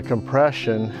guess the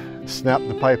compression snapped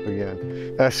the pipe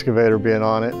again. Excavator being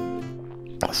on it.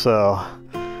 So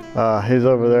he's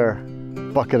over there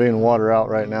bucketing water out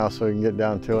right now so we can get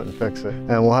down to it and fix it.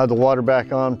 And we'll have the water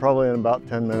back on probably in about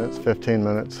 10 minutes, 15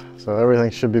 minutes. So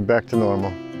everything should be back to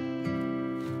normal.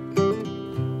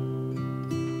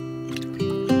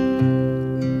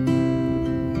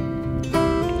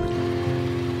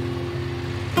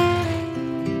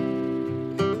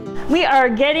 We are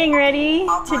getting ready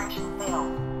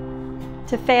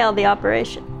to fail the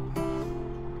operation.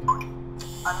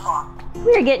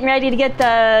 We are getting ready to get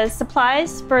the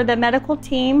supplies for the medical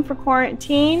team for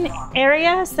quarantine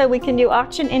area so we can do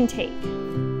auction intake.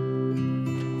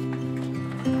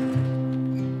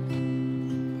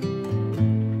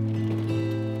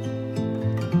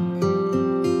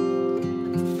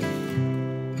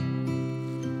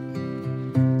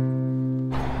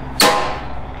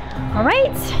 All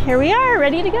right, here we are,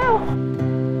 ready to go.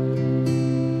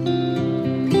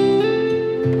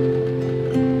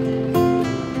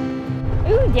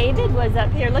 Ooh, David was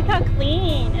up here. Look how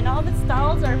clean, and all the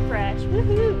stalls are fresh.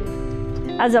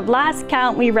 Woohoo! As of last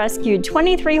count, we rescued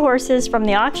 23 horses from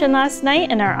the auction last night,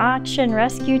 and our auction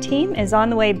rescue team is on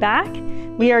the way back.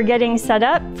 We are getting set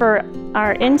up for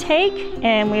our intake,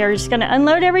 and we are just gonna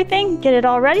unload everything, get it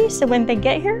all ready, so when they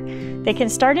get here, they can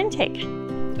start intake.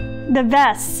 The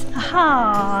vests.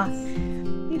 Aha!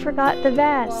 We forgot the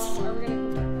vests. Well, are we gonna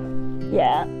put that up?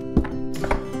 Yeah.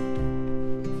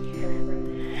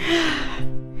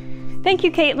 Thank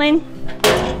you, Caitlin.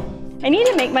 I need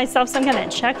to make myself some kind of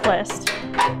checklist.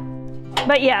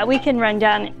 But yeah, we can run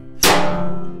down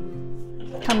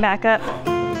and come back up.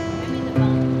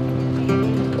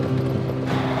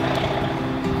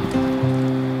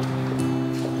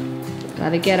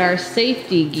 Gotta get our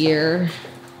safety gear.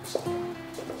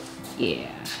 Yeah.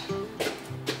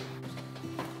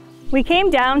 We came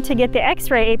down to get the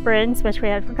x-ray aprons, which we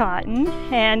had forgotten,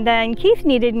 and then Keith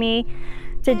needed me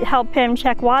to help him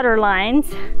check water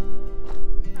lines.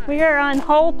 We are on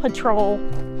hole patrol,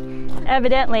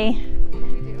 evidently.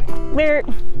 We're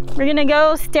gonna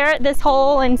go stare at this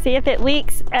hole and see if it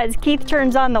leaks as Keith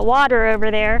turns on the water over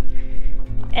there.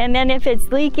 And then if it's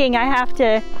leaking, I have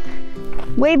to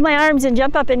wave my arms and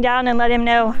jump up and down and let him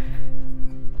know.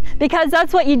 Because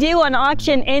that's what you do on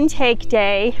auction intake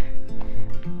day.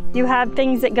 You have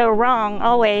things that go wrong,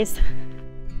 always.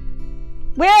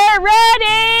 We're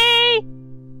ready!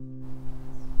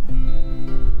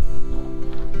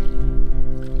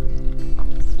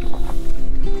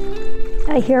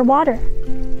 I hear water.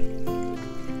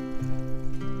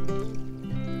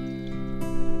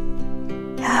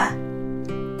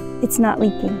 It's not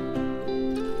leaking.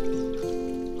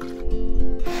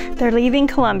 They're leaving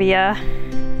Columbia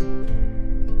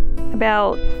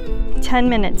about 10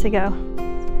 minutes ago.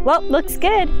 Well, looks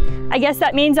good. I guess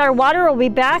that means our water will be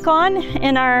back on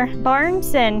in our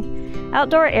barns and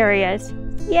outdoor areas.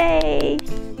 Yay!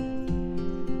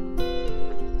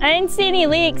 I didn't see any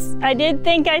leaks. I did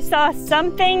think I saw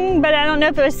something, but I don't know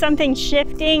if it was something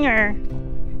shifting or,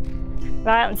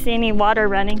 but I don't see any water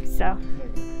running, so.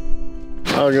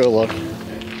 I'll go look.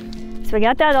 So we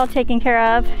got that all taken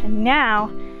care of, and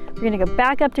now we're gonna go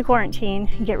back up to quarantine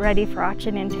and get ready for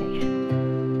auction intake.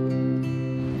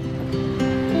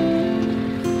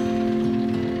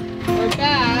 We're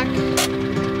back.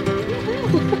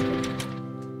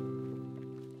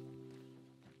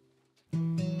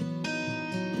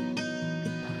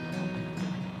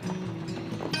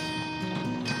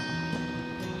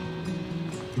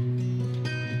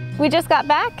 We just got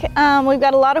back. We've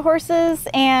got a lot of horses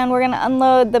and we're gonna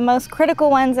unload the most critical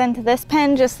ones into this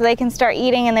pen just so they can start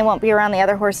eating and they won't be around the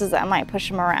other horses that might push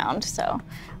them around. So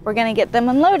we're gonna get them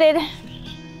unloaded.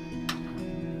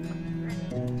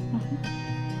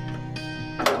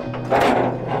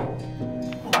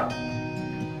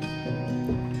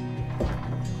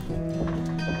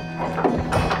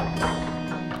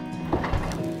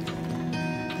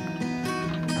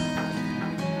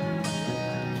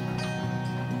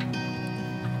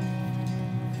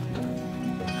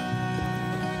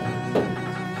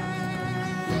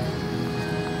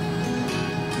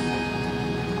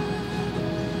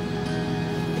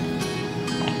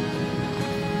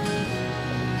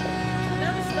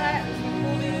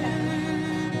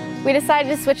 We decided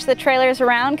to switch the trailers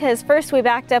around because first we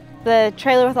backed up the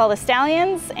trailer with all the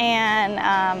stallions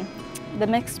and the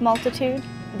mixed multitude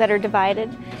that are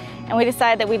divided. And we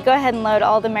decided that we'd go ahead and load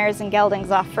all the mares and geldings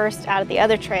off first out of the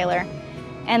other trailer,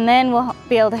 and then we'll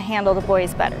be able to handle the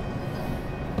boys better.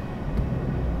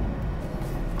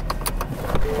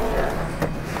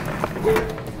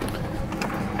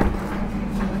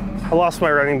 I lost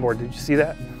my running board. Did you see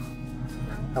that?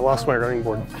 I lost my running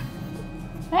board.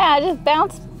 Yeah, I just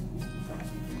bounced.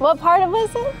 What part of it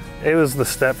was it? It was the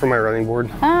step for my running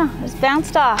board. Oh, it just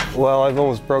bounced off. Well, I've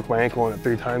almost broke my ankle on it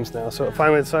 3 times now, so it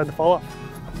finally decided to fall off.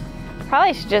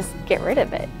 Probably should just get rid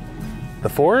of it. The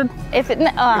Ford? If it,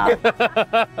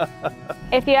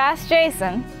 if you ask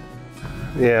Jason.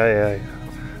 Yeah.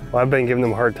 Well, I've been giving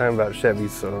him a hard time about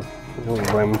Chevys, so I don't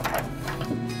blame him.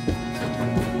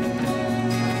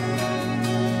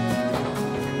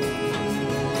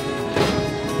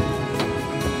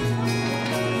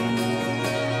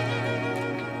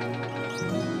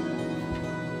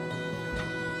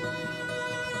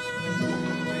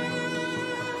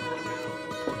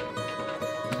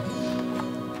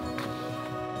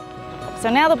 So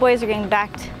now the boys are getting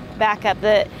back up.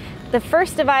 The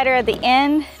first divider at the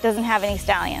end doesn't have any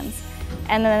stallions.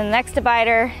 And then the next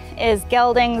divider is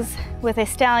geldings with a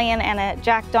stallion and a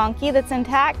jack donkey that's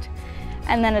intact.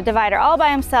 And then a divider all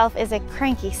by himself is a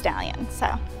cranky stallion. So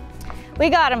we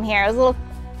got him here. It was a little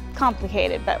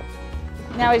complicated, but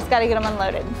now we just gotta get them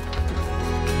unloaded.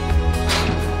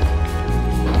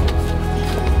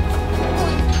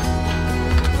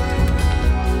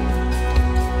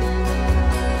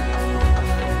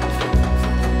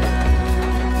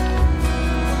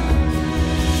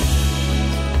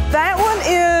 That one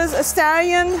is a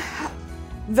stallion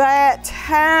that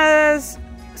has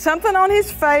something on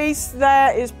his face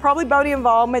that is probably body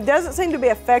involvement. It doesn't seem to be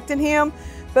affecting him,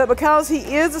 but because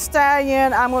he is a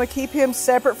stallion, I'm going to keep him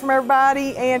separate from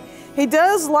everybody. And he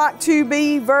does like to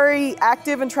be very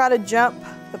active and try to jump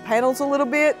the panels a little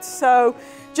bit. So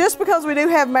just because we do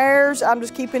have mares, I'm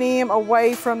just keeping him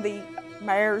away from the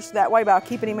mares that way by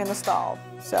keeping him in the stall.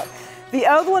 So the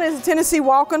other one is a Tennessee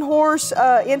walking horse,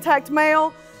 intact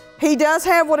male. He does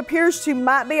have what appears to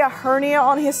might be a hernia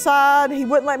on his side. He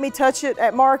wouldn't let me touch it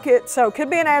at market, so it could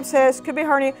be an abscess, could be a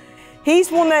hernia.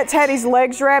 He's one that's had his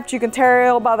legs wrapped. You can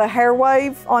tell by the hair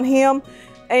wave on him.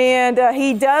 And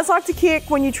he does like to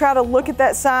kick when you try to look at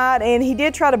that side, and he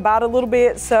did try to bite a little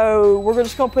bit, so we're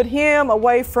just gonna put him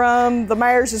away from the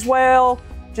mares as well,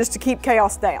 just to keep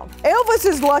chaos down. Elvis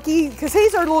is lucky, because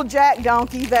he's our little jack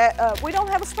donkey that we don't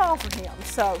have a stall for him,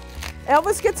 so.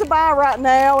 Elvis gets a bye right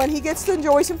now, and he gets to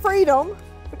enjoy some freedom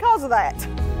because of that.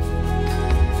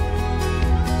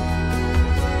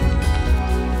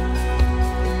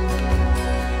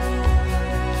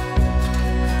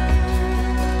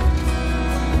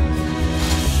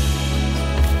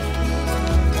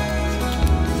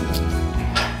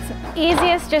 It's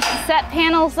easiest just to set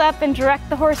panels up and direct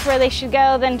the horse where they should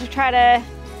go than to try to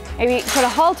maybe put a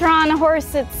halter on a horse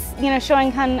that's, you know,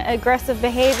 showing kind of aggressive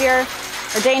behavior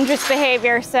or dangerous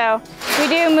behavior. So we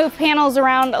do move panels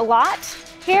around a lot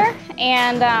here,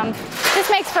 and this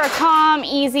makes for a calm,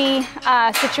 easy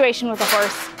situation with the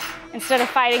horse instead of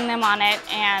fighting them on it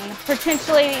and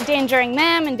potentially endangering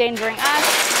them, endangering us.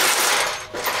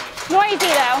 Noisy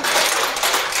though.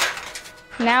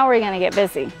 Now we're gonna get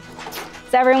busy.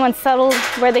 So everyone's settled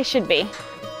where they should be.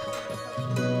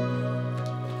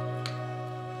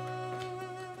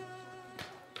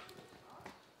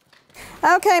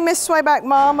 Okay, Miss Swayback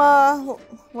Mama,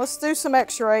 let's do some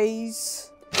x-rays.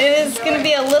 It is gonna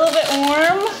be a little bit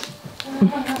warm,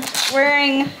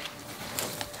 wearing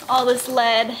all this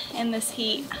lead in this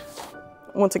heat.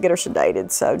 I want to get her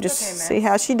sedated, so just see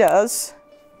how she does.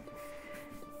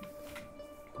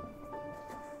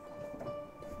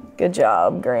 Good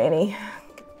job, Granny.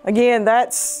 Again,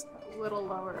 that's... A little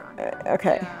lower on it.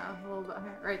 Okay. Yeah, a little bit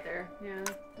right there. Yeah,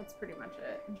 that's pretty much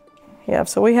it. Yeah,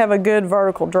 so we have a good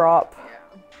vertical drop.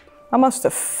 Almost a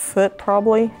foot,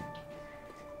 probably.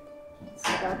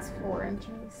 So that's 4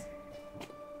 inches.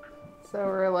 So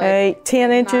we're like 10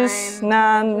 inches,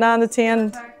 9 to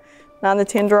 10. 9 to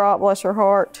 10 drop, bless her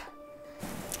heart.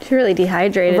 She's really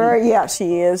dehydrated. Yeah,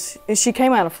 she is. She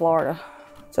came out of Florida.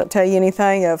 Does that tell you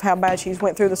anything of how bad she's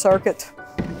went through the circuit?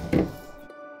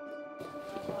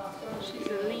 She's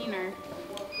a leaner.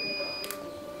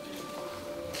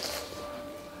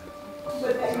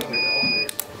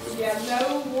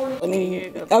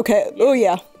 Okay, oh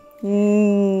yeah.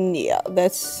 Yeah,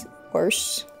 that's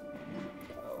worse.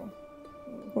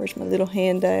 Where's my little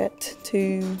hand at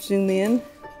to zoom in?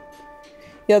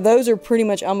 Yeah, those are pretty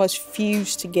much almost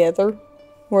fused together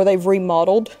where they've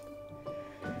remodeled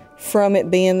from it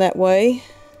being that way.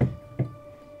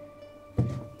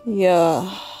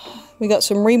 Yeah, we got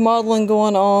some remodeling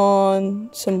going on,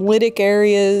 some lytic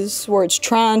areas where it's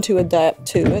trying to adapt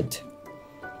to it.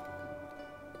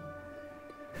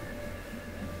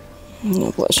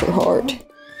 Oh, bless her heart.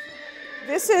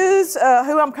 This is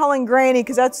who I'm calling Granny,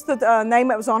 because that's the name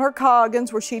that was on her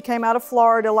Coggins where she came out of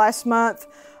Florida last month.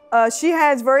 She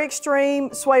has very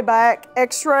extreme sway back.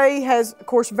 X-ray has, of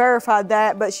course, verified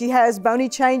that, but she has bony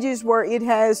changes where it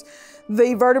has,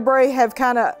 the vertebrae have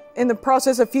kind of in the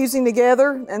process of fusing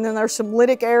together, and then there's some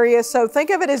lytic areas. So think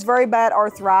of it as very bad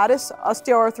arthritis,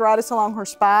 osteoarthritis along her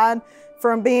spine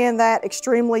from being that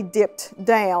extremely dipped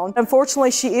down.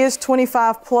 Unfortunately, she is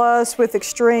 25 plus with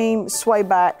extreme sway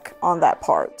back on that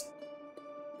part.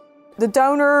 The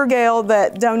donor gal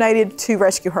that donated to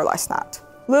rescue her last night.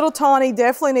 Little Tawny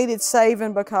definitely needed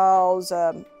saving because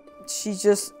she's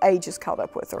just age has caught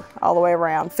up with her all the way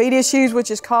around. Feet issues,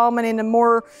 which is common, and the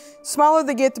more smaller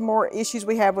they get, the more issues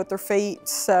we have with their feet.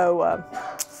 So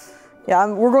yeah,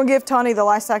 we're gonna give Tawny the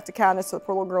last act of kindness so the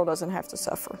poor little girl doesn't have to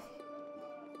suffer.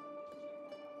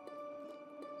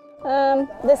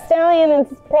 The stallion is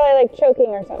probably like choking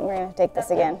or something. We're gonna take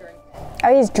this again.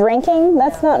 Oh, he's drinking?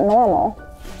 That's not normal.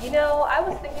 You know, I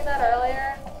was thinking that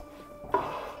earlier.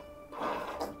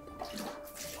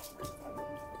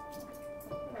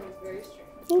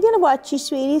 I'm gonna watch you,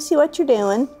 sweetie, see what you're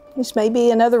doing. This may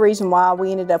be another reason why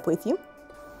we ended up with you.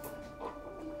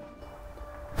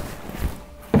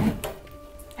 I'm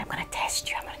gonna test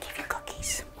you. I'm gonna give you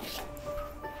cookies.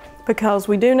 Because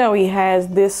we do know he has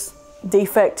this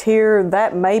defect here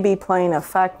that may be playing a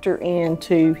factor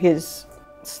into his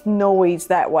noise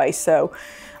that way. So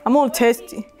I'm gonna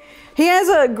test you. He has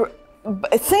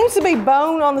it seems to be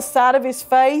bone on the side of his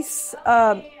face.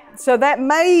 So that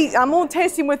may, I'm gonna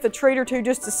test him with a treat or two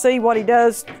just to see what he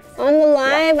does. On the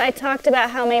live, I talked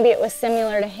about how maybe it was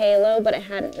similar to Halo, but it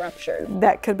hadn't ruptured.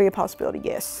 That could be a possibility,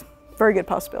 yes. Very good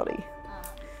possibility.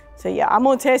 So yeah, I'm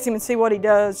gonna test him and see what he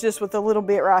does just with a little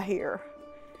bit right here.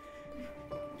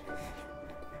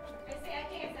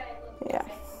 Yeah.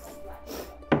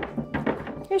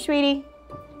 Here, sweetie.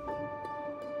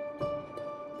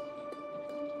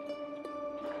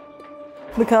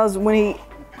 Because when he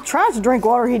tries to drink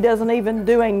water, he doesn't even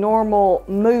do a normal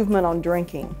movement on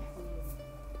drinking.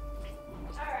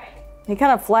 He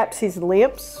kind of flaps his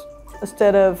lips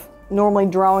instead of normally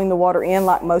drawing the water in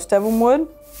like most of them would.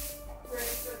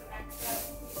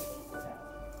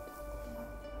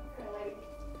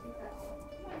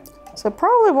 So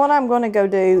probably what I'm going to go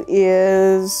do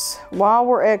is, while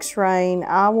we're x-raying,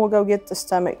 I will go get the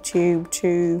stomach tube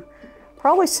to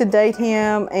probably sedate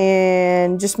him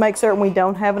and just make certain we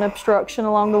don't have an obstruction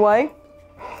along the way.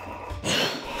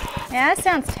 Yeah, that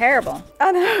sounds terrible.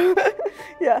 I know.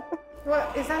 Yeah.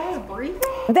 What, is that his breathing?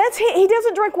 That's he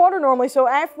doesn't drink water normally, so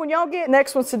after when y'all get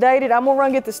next one sedated, I'm gonna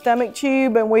run get the stomach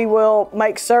tube and we will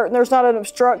make certain there's not an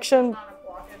obstruction.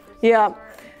 Yeah,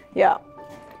 yeah.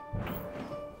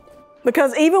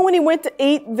 Because even when he went to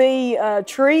eat the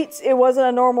treats, it wasn't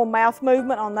a normal mouth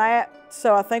movement on that.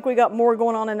 So I think we got more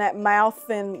going on in that mouth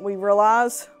than we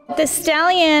realize. The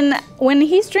stallion, when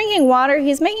he's drinking water,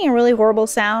 he's making a really horrible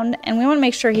sound, and we want to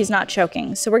make sure he's not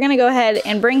choking. So we're going to go ahead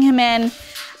and bring him in,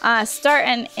 start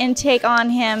an intake on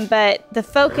him, but the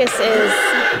focus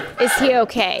is he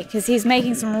okay? Because he's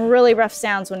making some really rough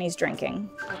sounds when he's drinking.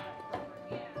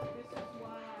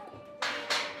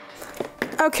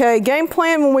 Okay, game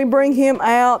plan when we bring him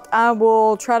out, I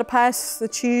will try to pass the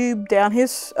tube down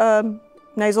his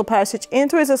nasal passage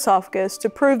into his esophagus to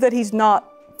prove that he's not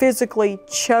physically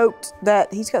choked,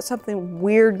 that he's got something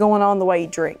weird going on the way he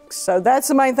drinks. So that's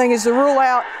the main thing, is to rule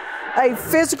out a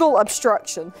physical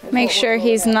obstruction. Make sure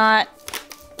he's not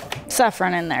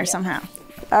suffering in there somehow.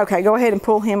 Okay, go ahead and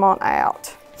pull him on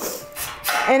out.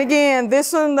 And again,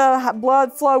 this one, the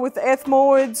blood flow with the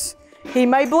ethmoids, he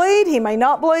may bleed, he may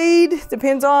not bleed,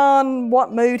 depends on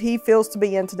what mood he feels to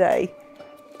be in today.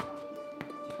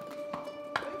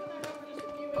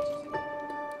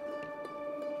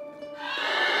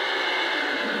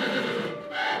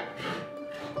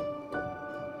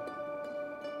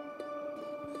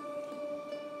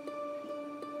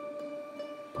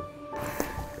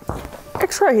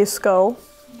 X-ray his skull,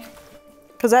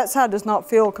 because that side does not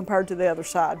feel compared to the other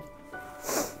side.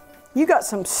 You got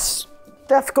some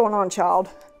stuff going on, child.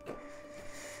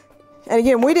 And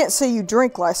again, we didn't see you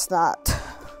drink last night.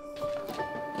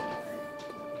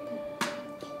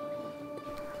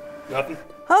 Nothing?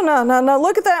 Oh, no, no, no.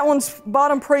 Look at that one's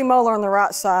bottom premolar on the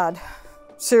right side.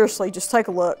 Seriously, just take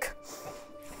a look.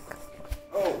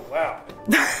 Oh, wow.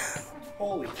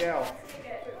 Holy cow.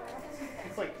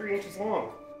 It's like 3 inches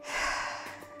long.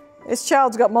 This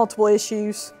child's got multiple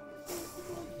issues,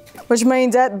 which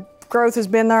means that growth has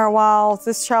been there a while.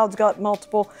 This child's got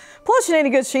multiple. Plus, you need a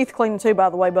good sheath cleaning too, by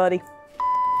the way, buddy.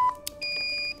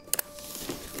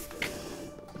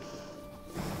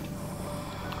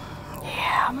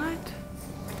 Yeah. What?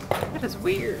 That is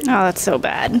weird. Oh, that's so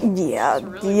bad. Yeah,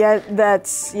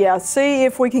 yeah. See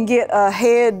if we can get a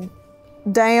head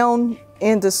down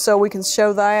into so we can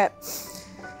show that.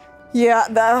 Yeah,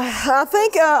 I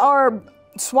think our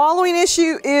swallowing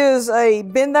issue is a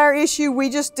been there issue. We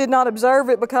just did not observe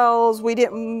it because we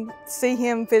didn't see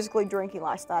him physically drinking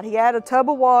last night. He had a tub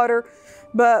of water,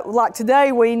 but like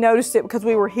today we noticed it because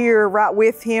we were here right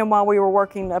with him while we were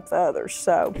working up the others,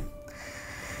 so. You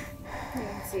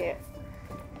can see it.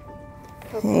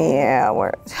 Yeah,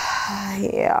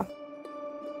 yeah.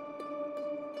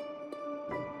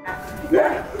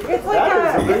 It's like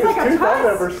a tusk I've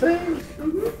ever seen.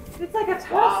 It's like a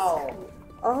tusk. Wow.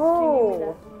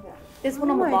 Oh. This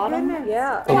one on the bottom? Goodness.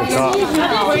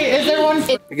 Yeah. Wait, is there one?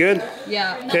 You good?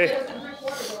 Yeah. Okay.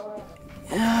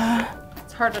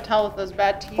 It's hard to tell with those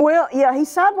bad teeth. Well, yeah, he's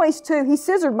sideways too. He's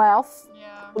scissored mouth.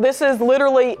 Yeah. This is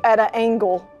literally at an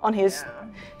angle on his. Yeah.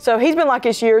 So he's been like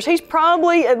this years. He's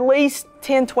probably at least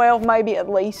 10, 12, maybe at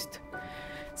least.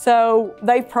 So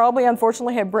they probably,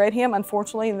 unfortunately, have bred him.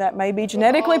 Unfortunately, that may be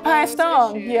genetically passed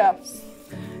on. Issues. Yeah.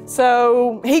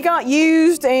 So he got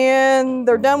used and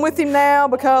they're done with him now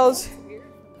because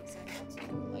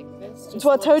that's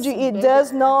what I told you, it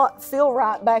does not feel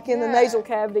right back in the nasal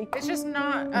cavity. It's just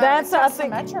not that's I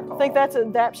think that's an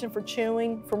adaptation for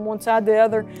chewing from one side to the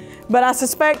other. But I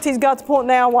suspect he's got to the point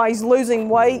now why he's losing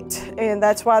weight, and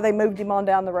that's why they moved him on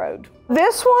down the road.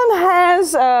 This one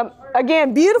has,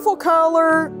 again, beautiful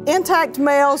color, intact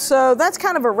male, so that's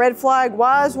kind of a red flag.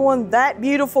 Why is one that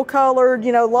beautiful colored?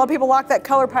 You know, a lot of people like that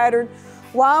color pattern.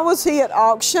 Why was he at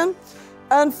auction?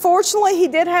 Unfortunately, he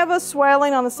did have a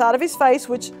swelling on the side of his face,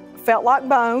 which felt like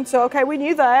bone, so okay, we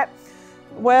knew that.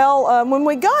 Well, when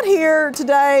we got here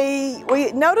today,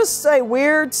 we noticed a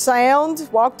weird sound,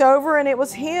 walked over, and it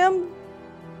was him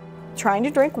trying to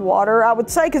drink water, I would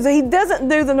say, because he doesn't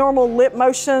do the normal lip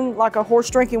motion like a horse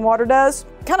drinking water does.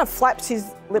 Kind of flaps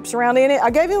his lips around in it. I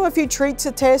gave him a few treats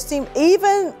to test him.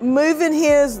 Even moving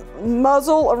his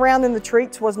muzzle around in the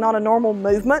treats was not a normal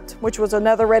movement, which was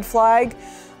another red flag.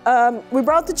 We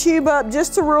brought the tube up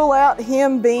just to rule out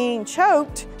him being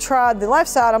choked. Tried the left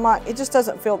side, I'm like, it just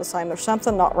doesn't feel the same. There's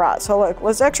something not right. So look,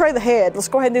 let's x-ray the head. Let's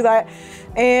go ahead and do that.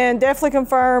 And definitely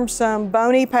confirm some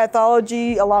bony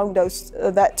pathology along those,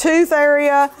 that tooth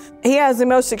area. He has the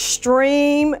most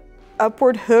extreme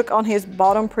upward hook on his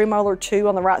bottom premolar chew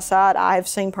on the right side I have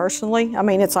seen personally. I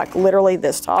mean, it's like literally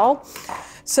this tall.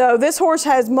 So this horse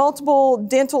has multiple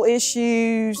dental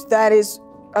issues that is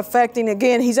affecting,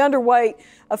 again, he's underweight,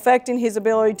 affecting his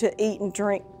ability to eat and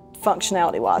drink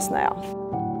functionality-wise now.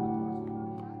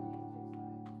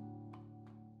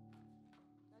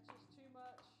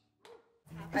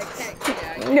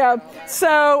 Yeah,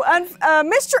 so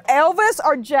Mr. Elvis,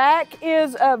 or Jack,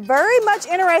 is very much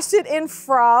interested in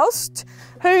Frost,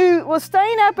 who was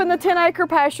staying up in the 10-acre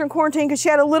pasture in quarantine because she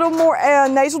had a little more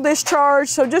nasal discharge.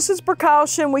 So just as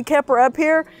precaution, we kept her up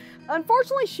here.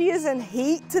 Unfortunately, she is in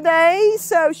heat today,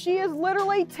 so she is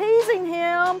literally teasing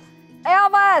him,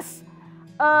 Elvis,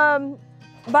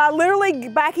 by literally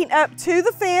backing up to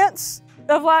the fence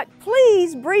of like,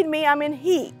 please breed me, I'm in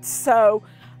heat. So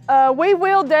we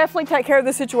will definitely take care of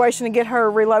the situation and get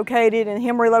her relocated and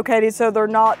him relocated so they're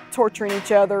not torturing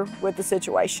each other with the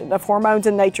situation of hormones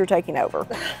and nature taking over.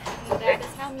 That is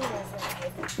how me does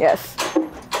it. Yes.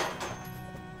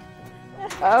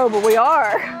 Oh, but we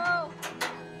are.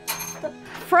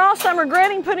 Frost, I'm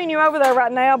regretting putting you over there right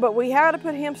now, but we had to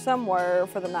put him somewhere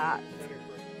for the night.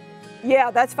 Yeah,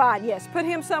 that's fine, yes. Put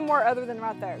him somewhere other than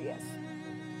right there, yes.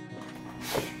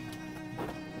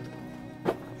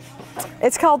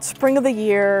 It's called Spring of the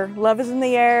Year. Love is in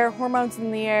the air, hormones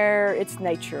in the air, it's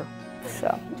nature.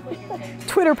 So,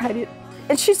 Twitter paid it.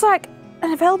 And she's like,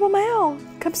 an available male,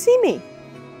 come see me.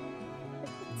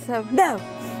 So, no.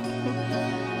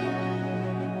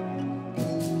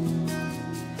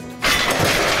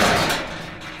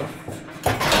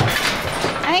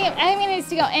 I think it needs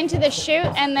to go into the chute,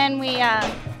 and then we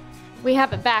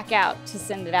have it back out to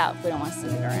send it out if we don't want to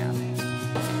send it around.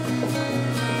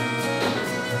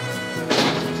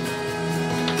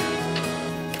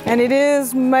 And it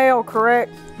is male,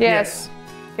 correct? Yes.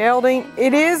 Gelding.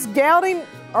 It is gelding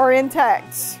or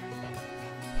intact.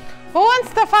 Who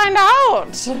wants to find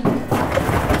out?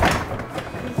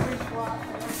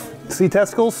 See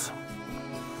testicles?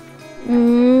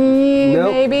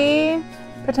 Nope. Maybe.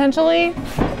 Potentially.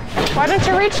 Why don't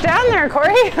you reach down there,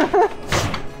 Corey?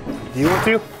 Do you want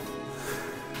to?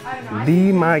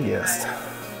 Be my guest.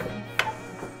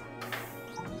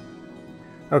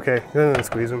 Okay, go ahead and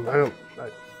squeeze them.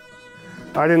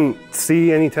 I didn't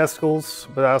see any testicles,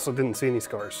 but I also didn't see any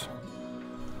scars.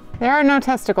 There are no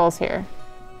testicles here.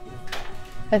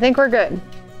 I think we're good.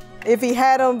 If he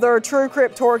had them, they're a true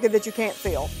cryptorchid that you can't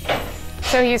feel.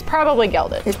 So he's probably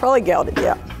gelded. He's probably gelded,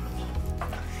 yeah.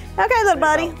 Okay, little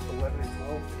buddy.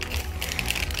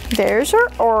 There's your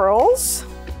orals.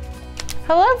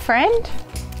 Hello, friend.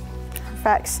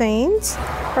 Vaccines,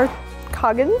 or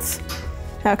Coggins.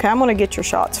 Okay, I'm gonna get your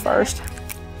shots first.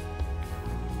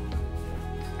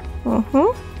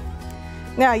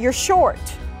 Now, you're short.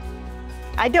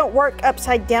 I don't work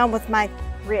upside down with my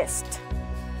wrist.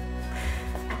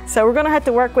 So we're gonna have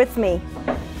to work with me.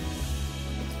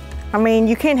 I mean,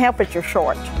 you can't help it, you're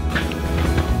short.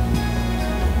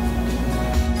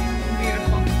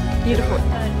 Beautiful.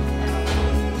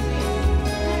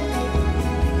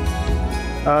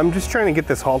 I'm just trying to get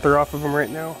this halter off of him right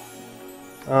now.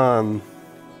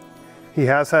 He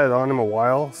has had it on him a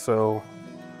while, so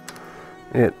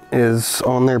it is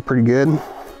on there pretty good.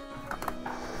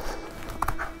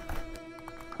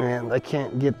 And I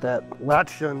can't get that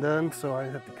latch undone, so I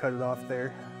have to cut it off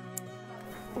there.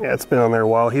 Yeah, it's been on there a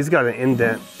while. He's got an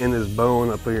indent in his bone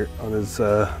up here on his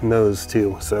nose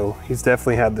too, so he's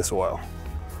definitely had this a while.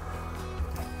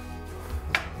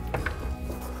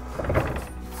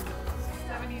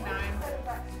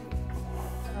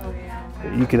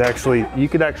 You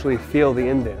could actually feel the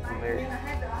indent in there.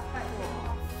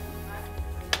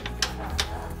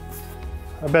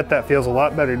 I bet that feels a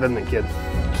lot better, doesn't it, kid?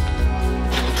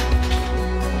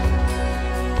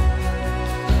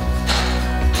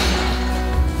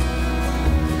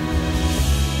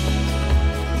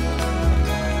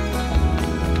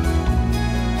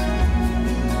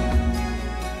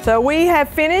 So we have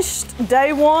finished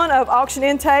day one of auction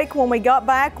intake. When we got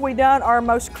back, we done our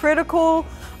most critical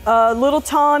little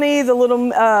Tawny, the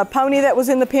little pony that was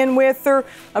in the pen with her.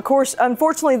 Of course,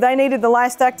 unfortunately, they needed the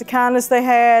last act of kindness. They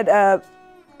had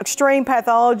extreme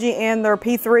pathology in their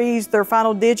P3s, their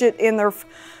final digit in their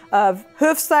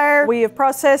hoofs there. We have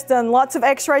processed, done lots of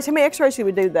x-rays. How many x-rays did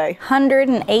we do today?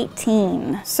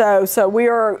 118. So we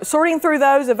are sorting through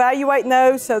those, evaluating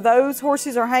those. So those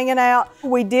horses are hanging out.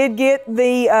 We did get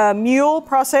the mule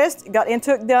processed, got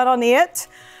intake done on it.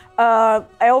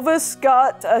 Elvis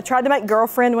tried to make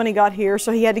girlfriend when he got here,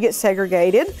 so he had to get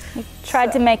segregated. He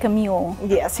tried to make a mule.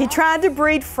 Yes, he tried to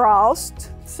breed Frost.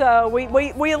 So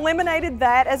we eliminated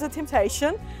that as a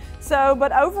temptation. So,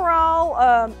 but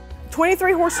overall,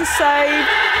 23 horses saved.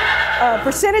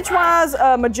 Percentage-wise,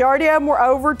 majority of them were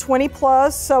over 20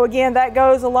 plus. So again, that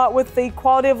goes a lot with the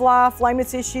quality of life,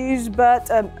 lameness issues, but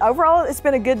overall, it's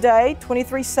been a good day,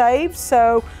 23 saved.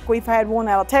 So we've had one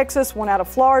out of Texas, one out of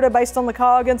Florida based on the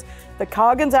Coggins. The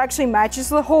Coggins actually matches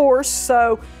the horse.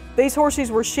 So these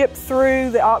horses were shipped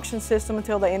through the auction system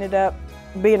until they ended up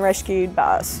being rescued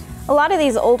by us. A lot of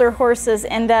these older horses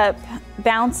end up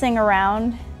bouncing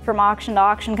around from auction to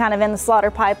auction, kind of in the slaughter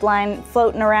pipeline,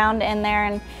 floating around in there.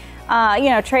 And, you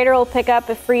know, trader will pick up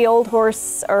a free old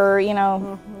horse, or, you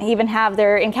know, even have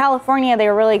in California, they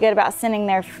were really good about sending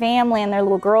their family and their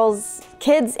little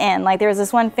kids in. Like there was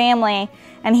this one family,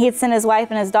 and he'd send his wife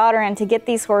and his daughter in to get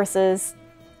these horses,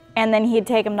 and then he'd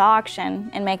take them to auction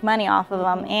and make money off of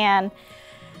them. And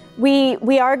we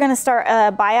are going to start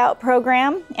a buyout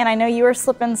program, and I know you were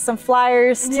slipping some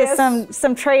flyers to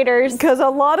some traders. Because a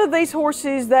lot of these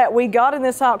horses that we got in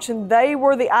this auction, they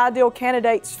were the ideal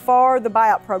candidates for the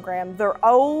buyout program. They're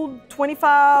old,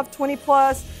 25, 20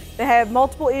 plus. They have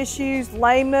multiple issues,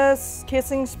 lameness,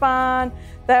 kissing spine,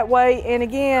 that way. And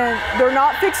again, they're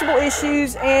not fixable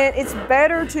issues, and it's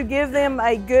better to give them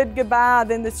a good goodbye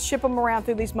than to ship them around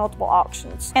through these multiple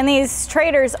auctions. And these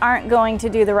traders aren't going to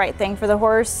do the right thing for the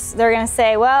horse. They're going to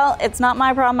say, well, it's not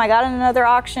my problem. I got in another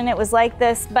auction. It was like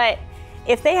this. But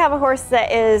if they have a horse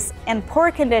that is in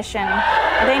poor condition,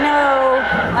 they know,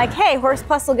 like, hey, Horse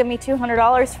Plus will give me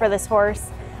 $200 for this horse.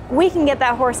 We can get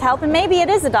that horse help, and maybe it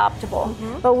is adoptable,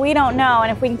 but we don't know.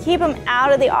 And if we can keep them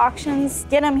out of the auctions,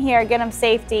 get them here, get them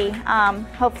safety,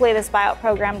 hopefully this buyout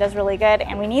program does really good,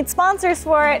 and we need sponsors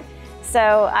for it.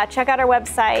 So check out our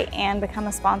website and become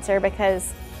a sponsor,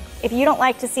 because if you don't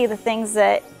like to see the things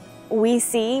that we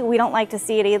see, we don't like to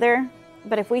see it either.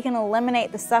 But if we can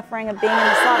eliminate the suffering of being in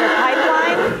the slaughter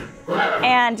pipeline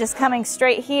and just coming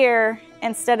straight here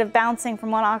instead of bouncing from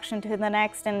one auction to the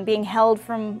next and being held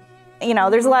from, you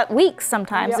know, there's a lot weeks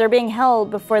sometimes. They're being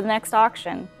held before the next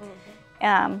auction.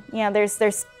 You know,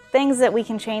 there's things that we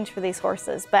can change for these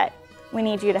horses, but we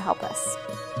need you to help us.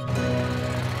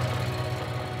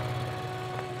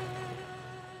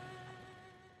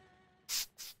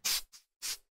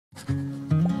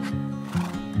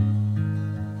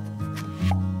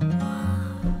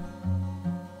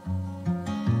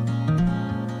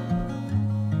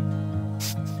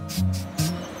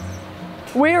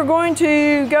 We are going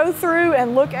to go through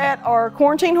and look at our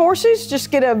quarantine horses,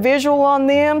 just get a visual on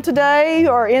them today,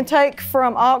 our intake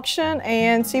from auction,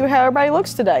 and see how everybody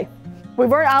looks today.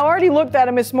 I already looked at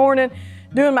them this morning,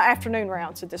 doing my afternoon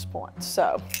rounds at this point,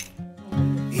 so.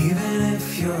 Even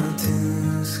if you're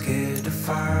too scared to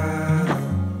follow,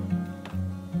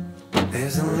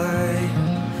 there's a light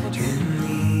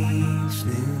in each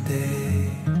new day.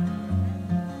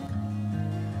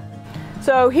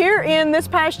 So here in this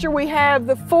pasture, we have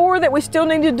the 4 that we still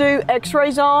need to do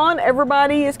x-rays on.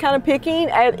 Everybody is kind of picking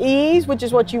at ease, which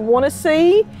is what you want to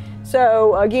see.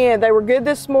 So again, they were good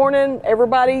this morning.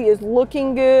 Everybody is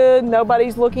looking good.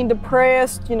 Nobody's looking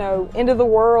depressed, you know, into the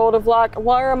world of like,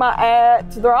 where am I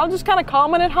at? They're all just kind of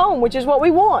calming at home, which is what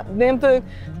we want, them to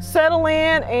settle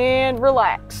in and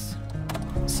relax.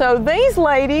 So these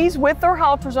ladies with their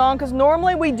halters on, because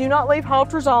normally we do not leave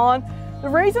halters on. The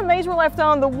reason these were left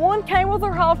on, the one came with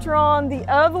her halter on, the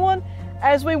other one,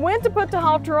 as we went to put the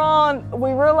halter on,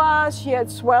 we realized she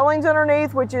had swellings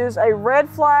underneath, which is a red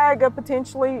flag of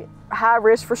potentially high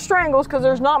risk for strangles, because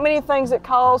there's not many things that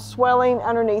cause swelling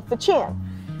underneath the chin.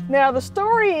 Now the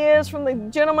story is from the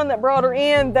gentleman that brought her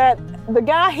in that the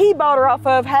guy he bought her off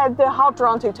of had the halter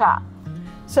on too tight.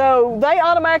 So they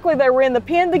were in the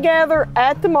pen together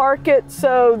at the market,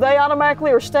 so they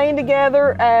automatically are staying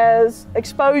together as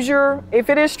exposure if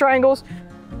it is strangles.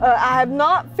 I have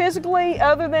not physically,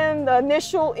 other than the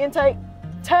initial intake,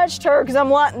 touched her because I'm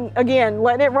letting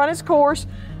it run its course.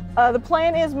 The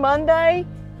plan is Monday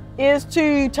is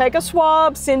to take a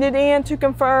swab, send it in to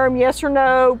confirm yes or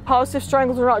no, positive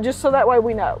strangles or not, just so that way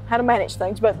we know how to manage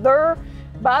things. But they're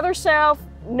by themselves,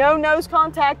 no nose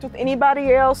contact with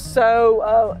anybody else.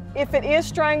 So if it is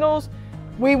strangles,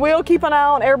 we will keep an eye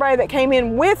on everybody that came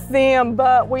in with them,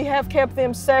 but we have kept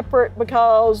them separate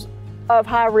because of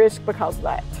high risk because of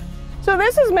that. So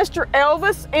this is Mr.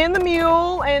 Elvis and the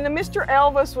mule, and Mr.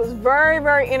 Elvis was very,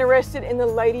 very interested in the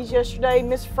ladies yesterday.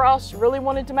 Miss Frost really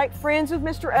wanted to make friends with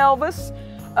Mr. Elvis.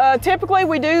 Typically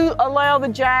we do allow the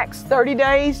jacks 30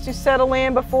 days to settle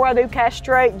in before I do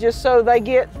castrate, just so they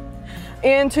get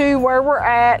into where we're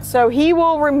at. So he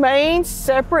will remain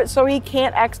separate so he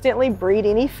can't accidentally breed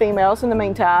any females in the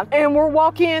meantime. And we'll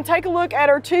walk in, take a look at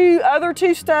our other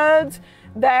two studs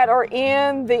that are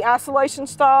in the isolation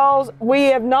stalls. We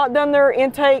have not done their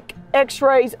intake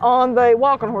x-rays on the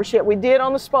walking horse yet. We did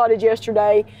on the spotted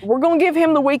yesterday. We're gonna give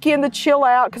him the weekend to chill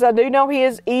out because I do know he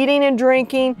is eating and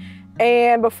drinking,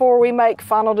 and before we make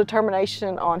final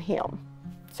determination on him.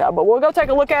 So, but we'll go take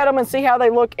a look at them and see how they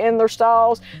look in their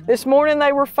stalls. This morning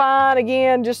they were fine.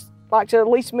 Again, just like to at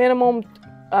least minimum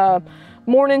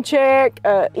morning check,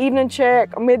 evening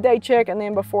check, midday check, and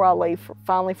then before I leave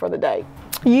finally for the day.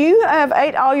 You have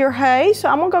ate all your hay, so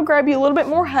I'm gonna go grab you a little bit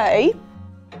more hay.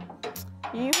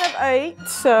 You have ate,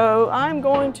 so I'm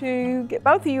going to get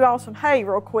both of you all some hay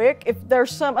real quick. If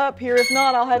there's some up here, if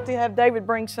not, I'll have to have David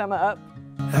bring some up.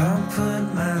 I'll put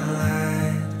my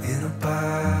light in a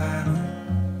bottle,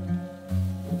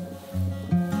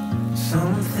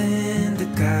 something to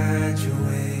guide your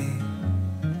way.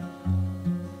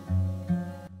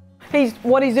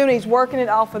 What he's doing, he's working it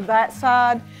off of that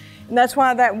side. And that's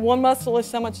why that one muscle is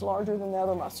so much larger than the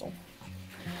other muscle.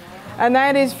 And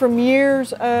that is from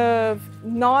years of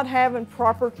not having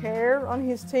proper care on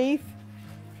his teeth,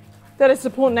 that it's the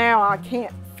point now I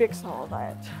can't fix all of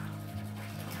that.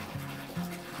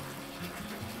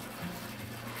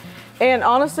 And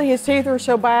honestly, his teeth are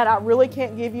so bad, I really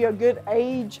can't give you a good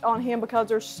age on him because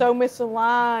they're so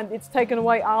misaligned. It's taken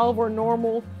away all of our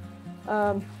normal,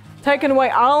 taken away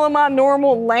all of my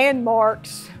normal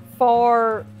landmarks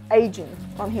for aging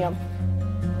on him.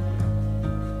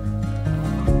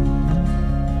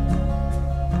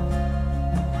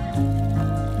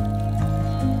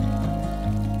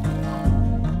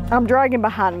 I'm dragging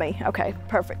behind me. Okay,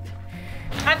 perfect.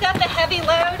 I've got the heavy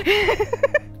load.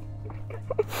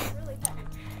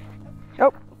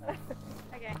 Oh.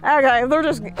 Okay, they're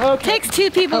just, okay. Takes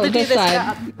 2 people to do this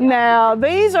job. Now,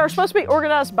 these are supposed to be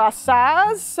organized by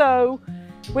size, so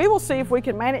we will see if we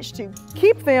can manage to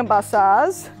keep them by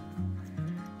size,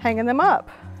 hanging them up.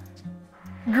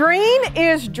 Green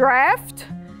is draft,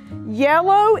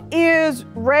 yellow is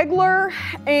regular,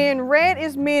 and red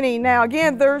is mini. Now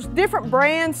again, there's different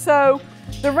brands, so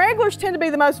the regulars tend to be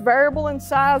the most variable in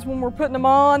size when we're putting them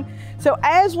on. So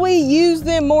as we use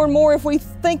them more and more, if we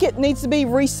think it needs to be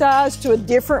resized to a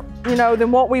different,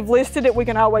 than what we've listed it, we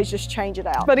can always just change it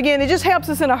out. But again, it just helps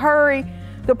us in a hurry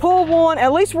to pull one,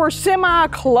 at least we're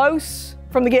semi-close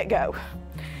from the get-go.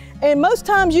 And most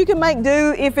times you can make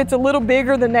do if it's a little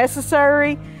bigger than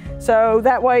necessary. So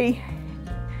that way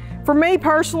For me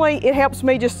personally, it helps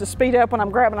me just to speed up when I'm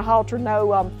grabbing a halter,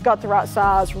 know I've got the right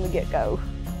size from the get-go.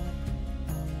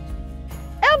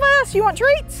 Elvis, you want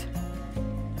treats?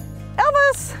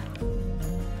 Elvis!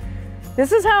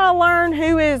 This is how I learn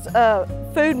who is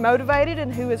food motivated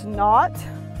and who is not.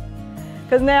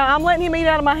 Because now I'm letting him eat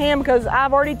out of my hand because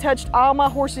I've already touched all my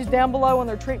horses down below on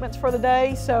their treatments for the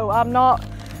day, so I'm not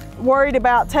worried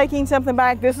about taking something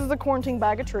back. This is a quarantine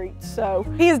bag of treats. So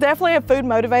he is definitely a food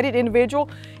motivated individual.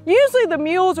 Usually the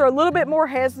mules are a little bit more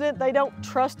hesitant. They don't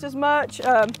trust as much.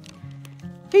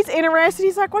 He's interested.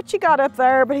 He's like, what you got up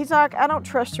there? But he's like, I don't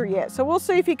trust her yet. So we'll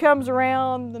see if he comes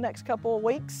around the next couple of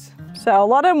weeks. So a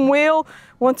lot of them will,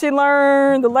 once they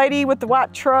learn the lady with the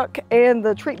white truck and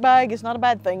the treat bag is not a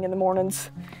bad thing in the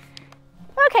mornings.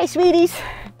 Okay, sweeties.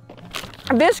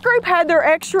 This group had their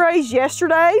x-rays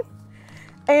yesterday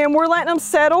and we're letting them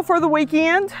settle for the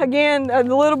weekend. Again, a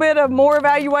little bit of more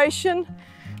evaluation.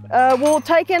 We'll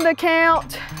take into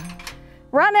account,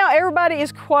 right now everybody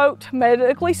is, quote,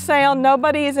 medically sound.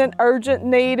 Nobody is in urgent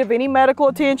need of any medical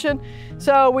attention.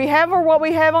 So we have what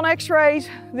we have on x-rays,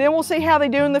 then we'll see how they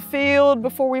do in the field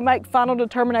before we make final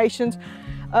determinations.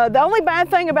 The only bad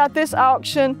thing about this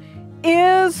auction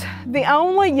is the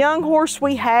only young horse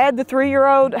we had, the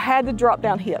 3-year-old, had the drop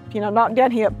down hip, you know, knock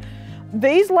down hip.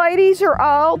 These ladies are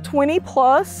all 20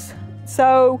 plus,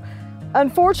 so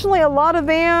unfortunately a lot of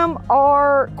them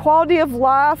are quality of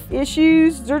life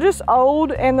issues. They're just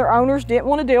old and their owners didn't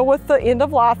want to deal with the end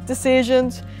of life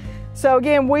decisions. So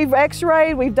again, we've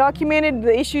x-rayed, we've documented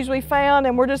the issues we found,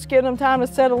 and we're just giving them time to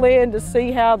settle in to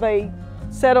see how they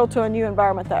settle to a new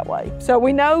environment that way. So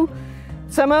we know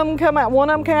some of them come out, one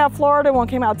of them came out of Florida, one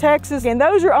came out of Texas, and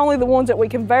those are only the ones that we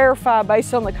can verify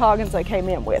based on the coggins they came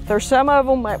in with. There's some of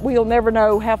them that we'll never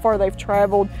know how far they've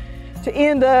traveled to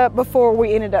end up before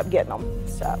we ended up getting them.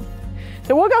 So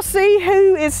we'll go see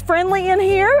who is friendly in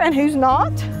here and who's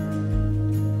not.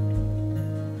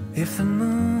 If the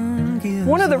moon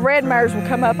one of the red mares will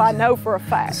come up, I know for a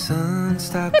fact.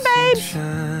 Hey, babe.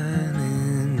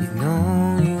 Shining, you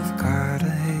know you've got a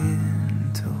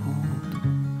hand to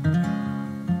hold.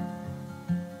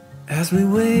 As we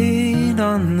wait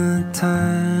on the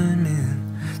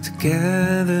timing,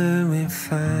 together we're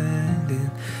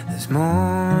finding there's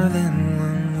more than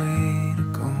one way to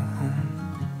go home.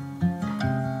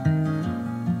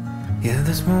 Yeah,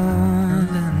 there's more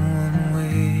than one.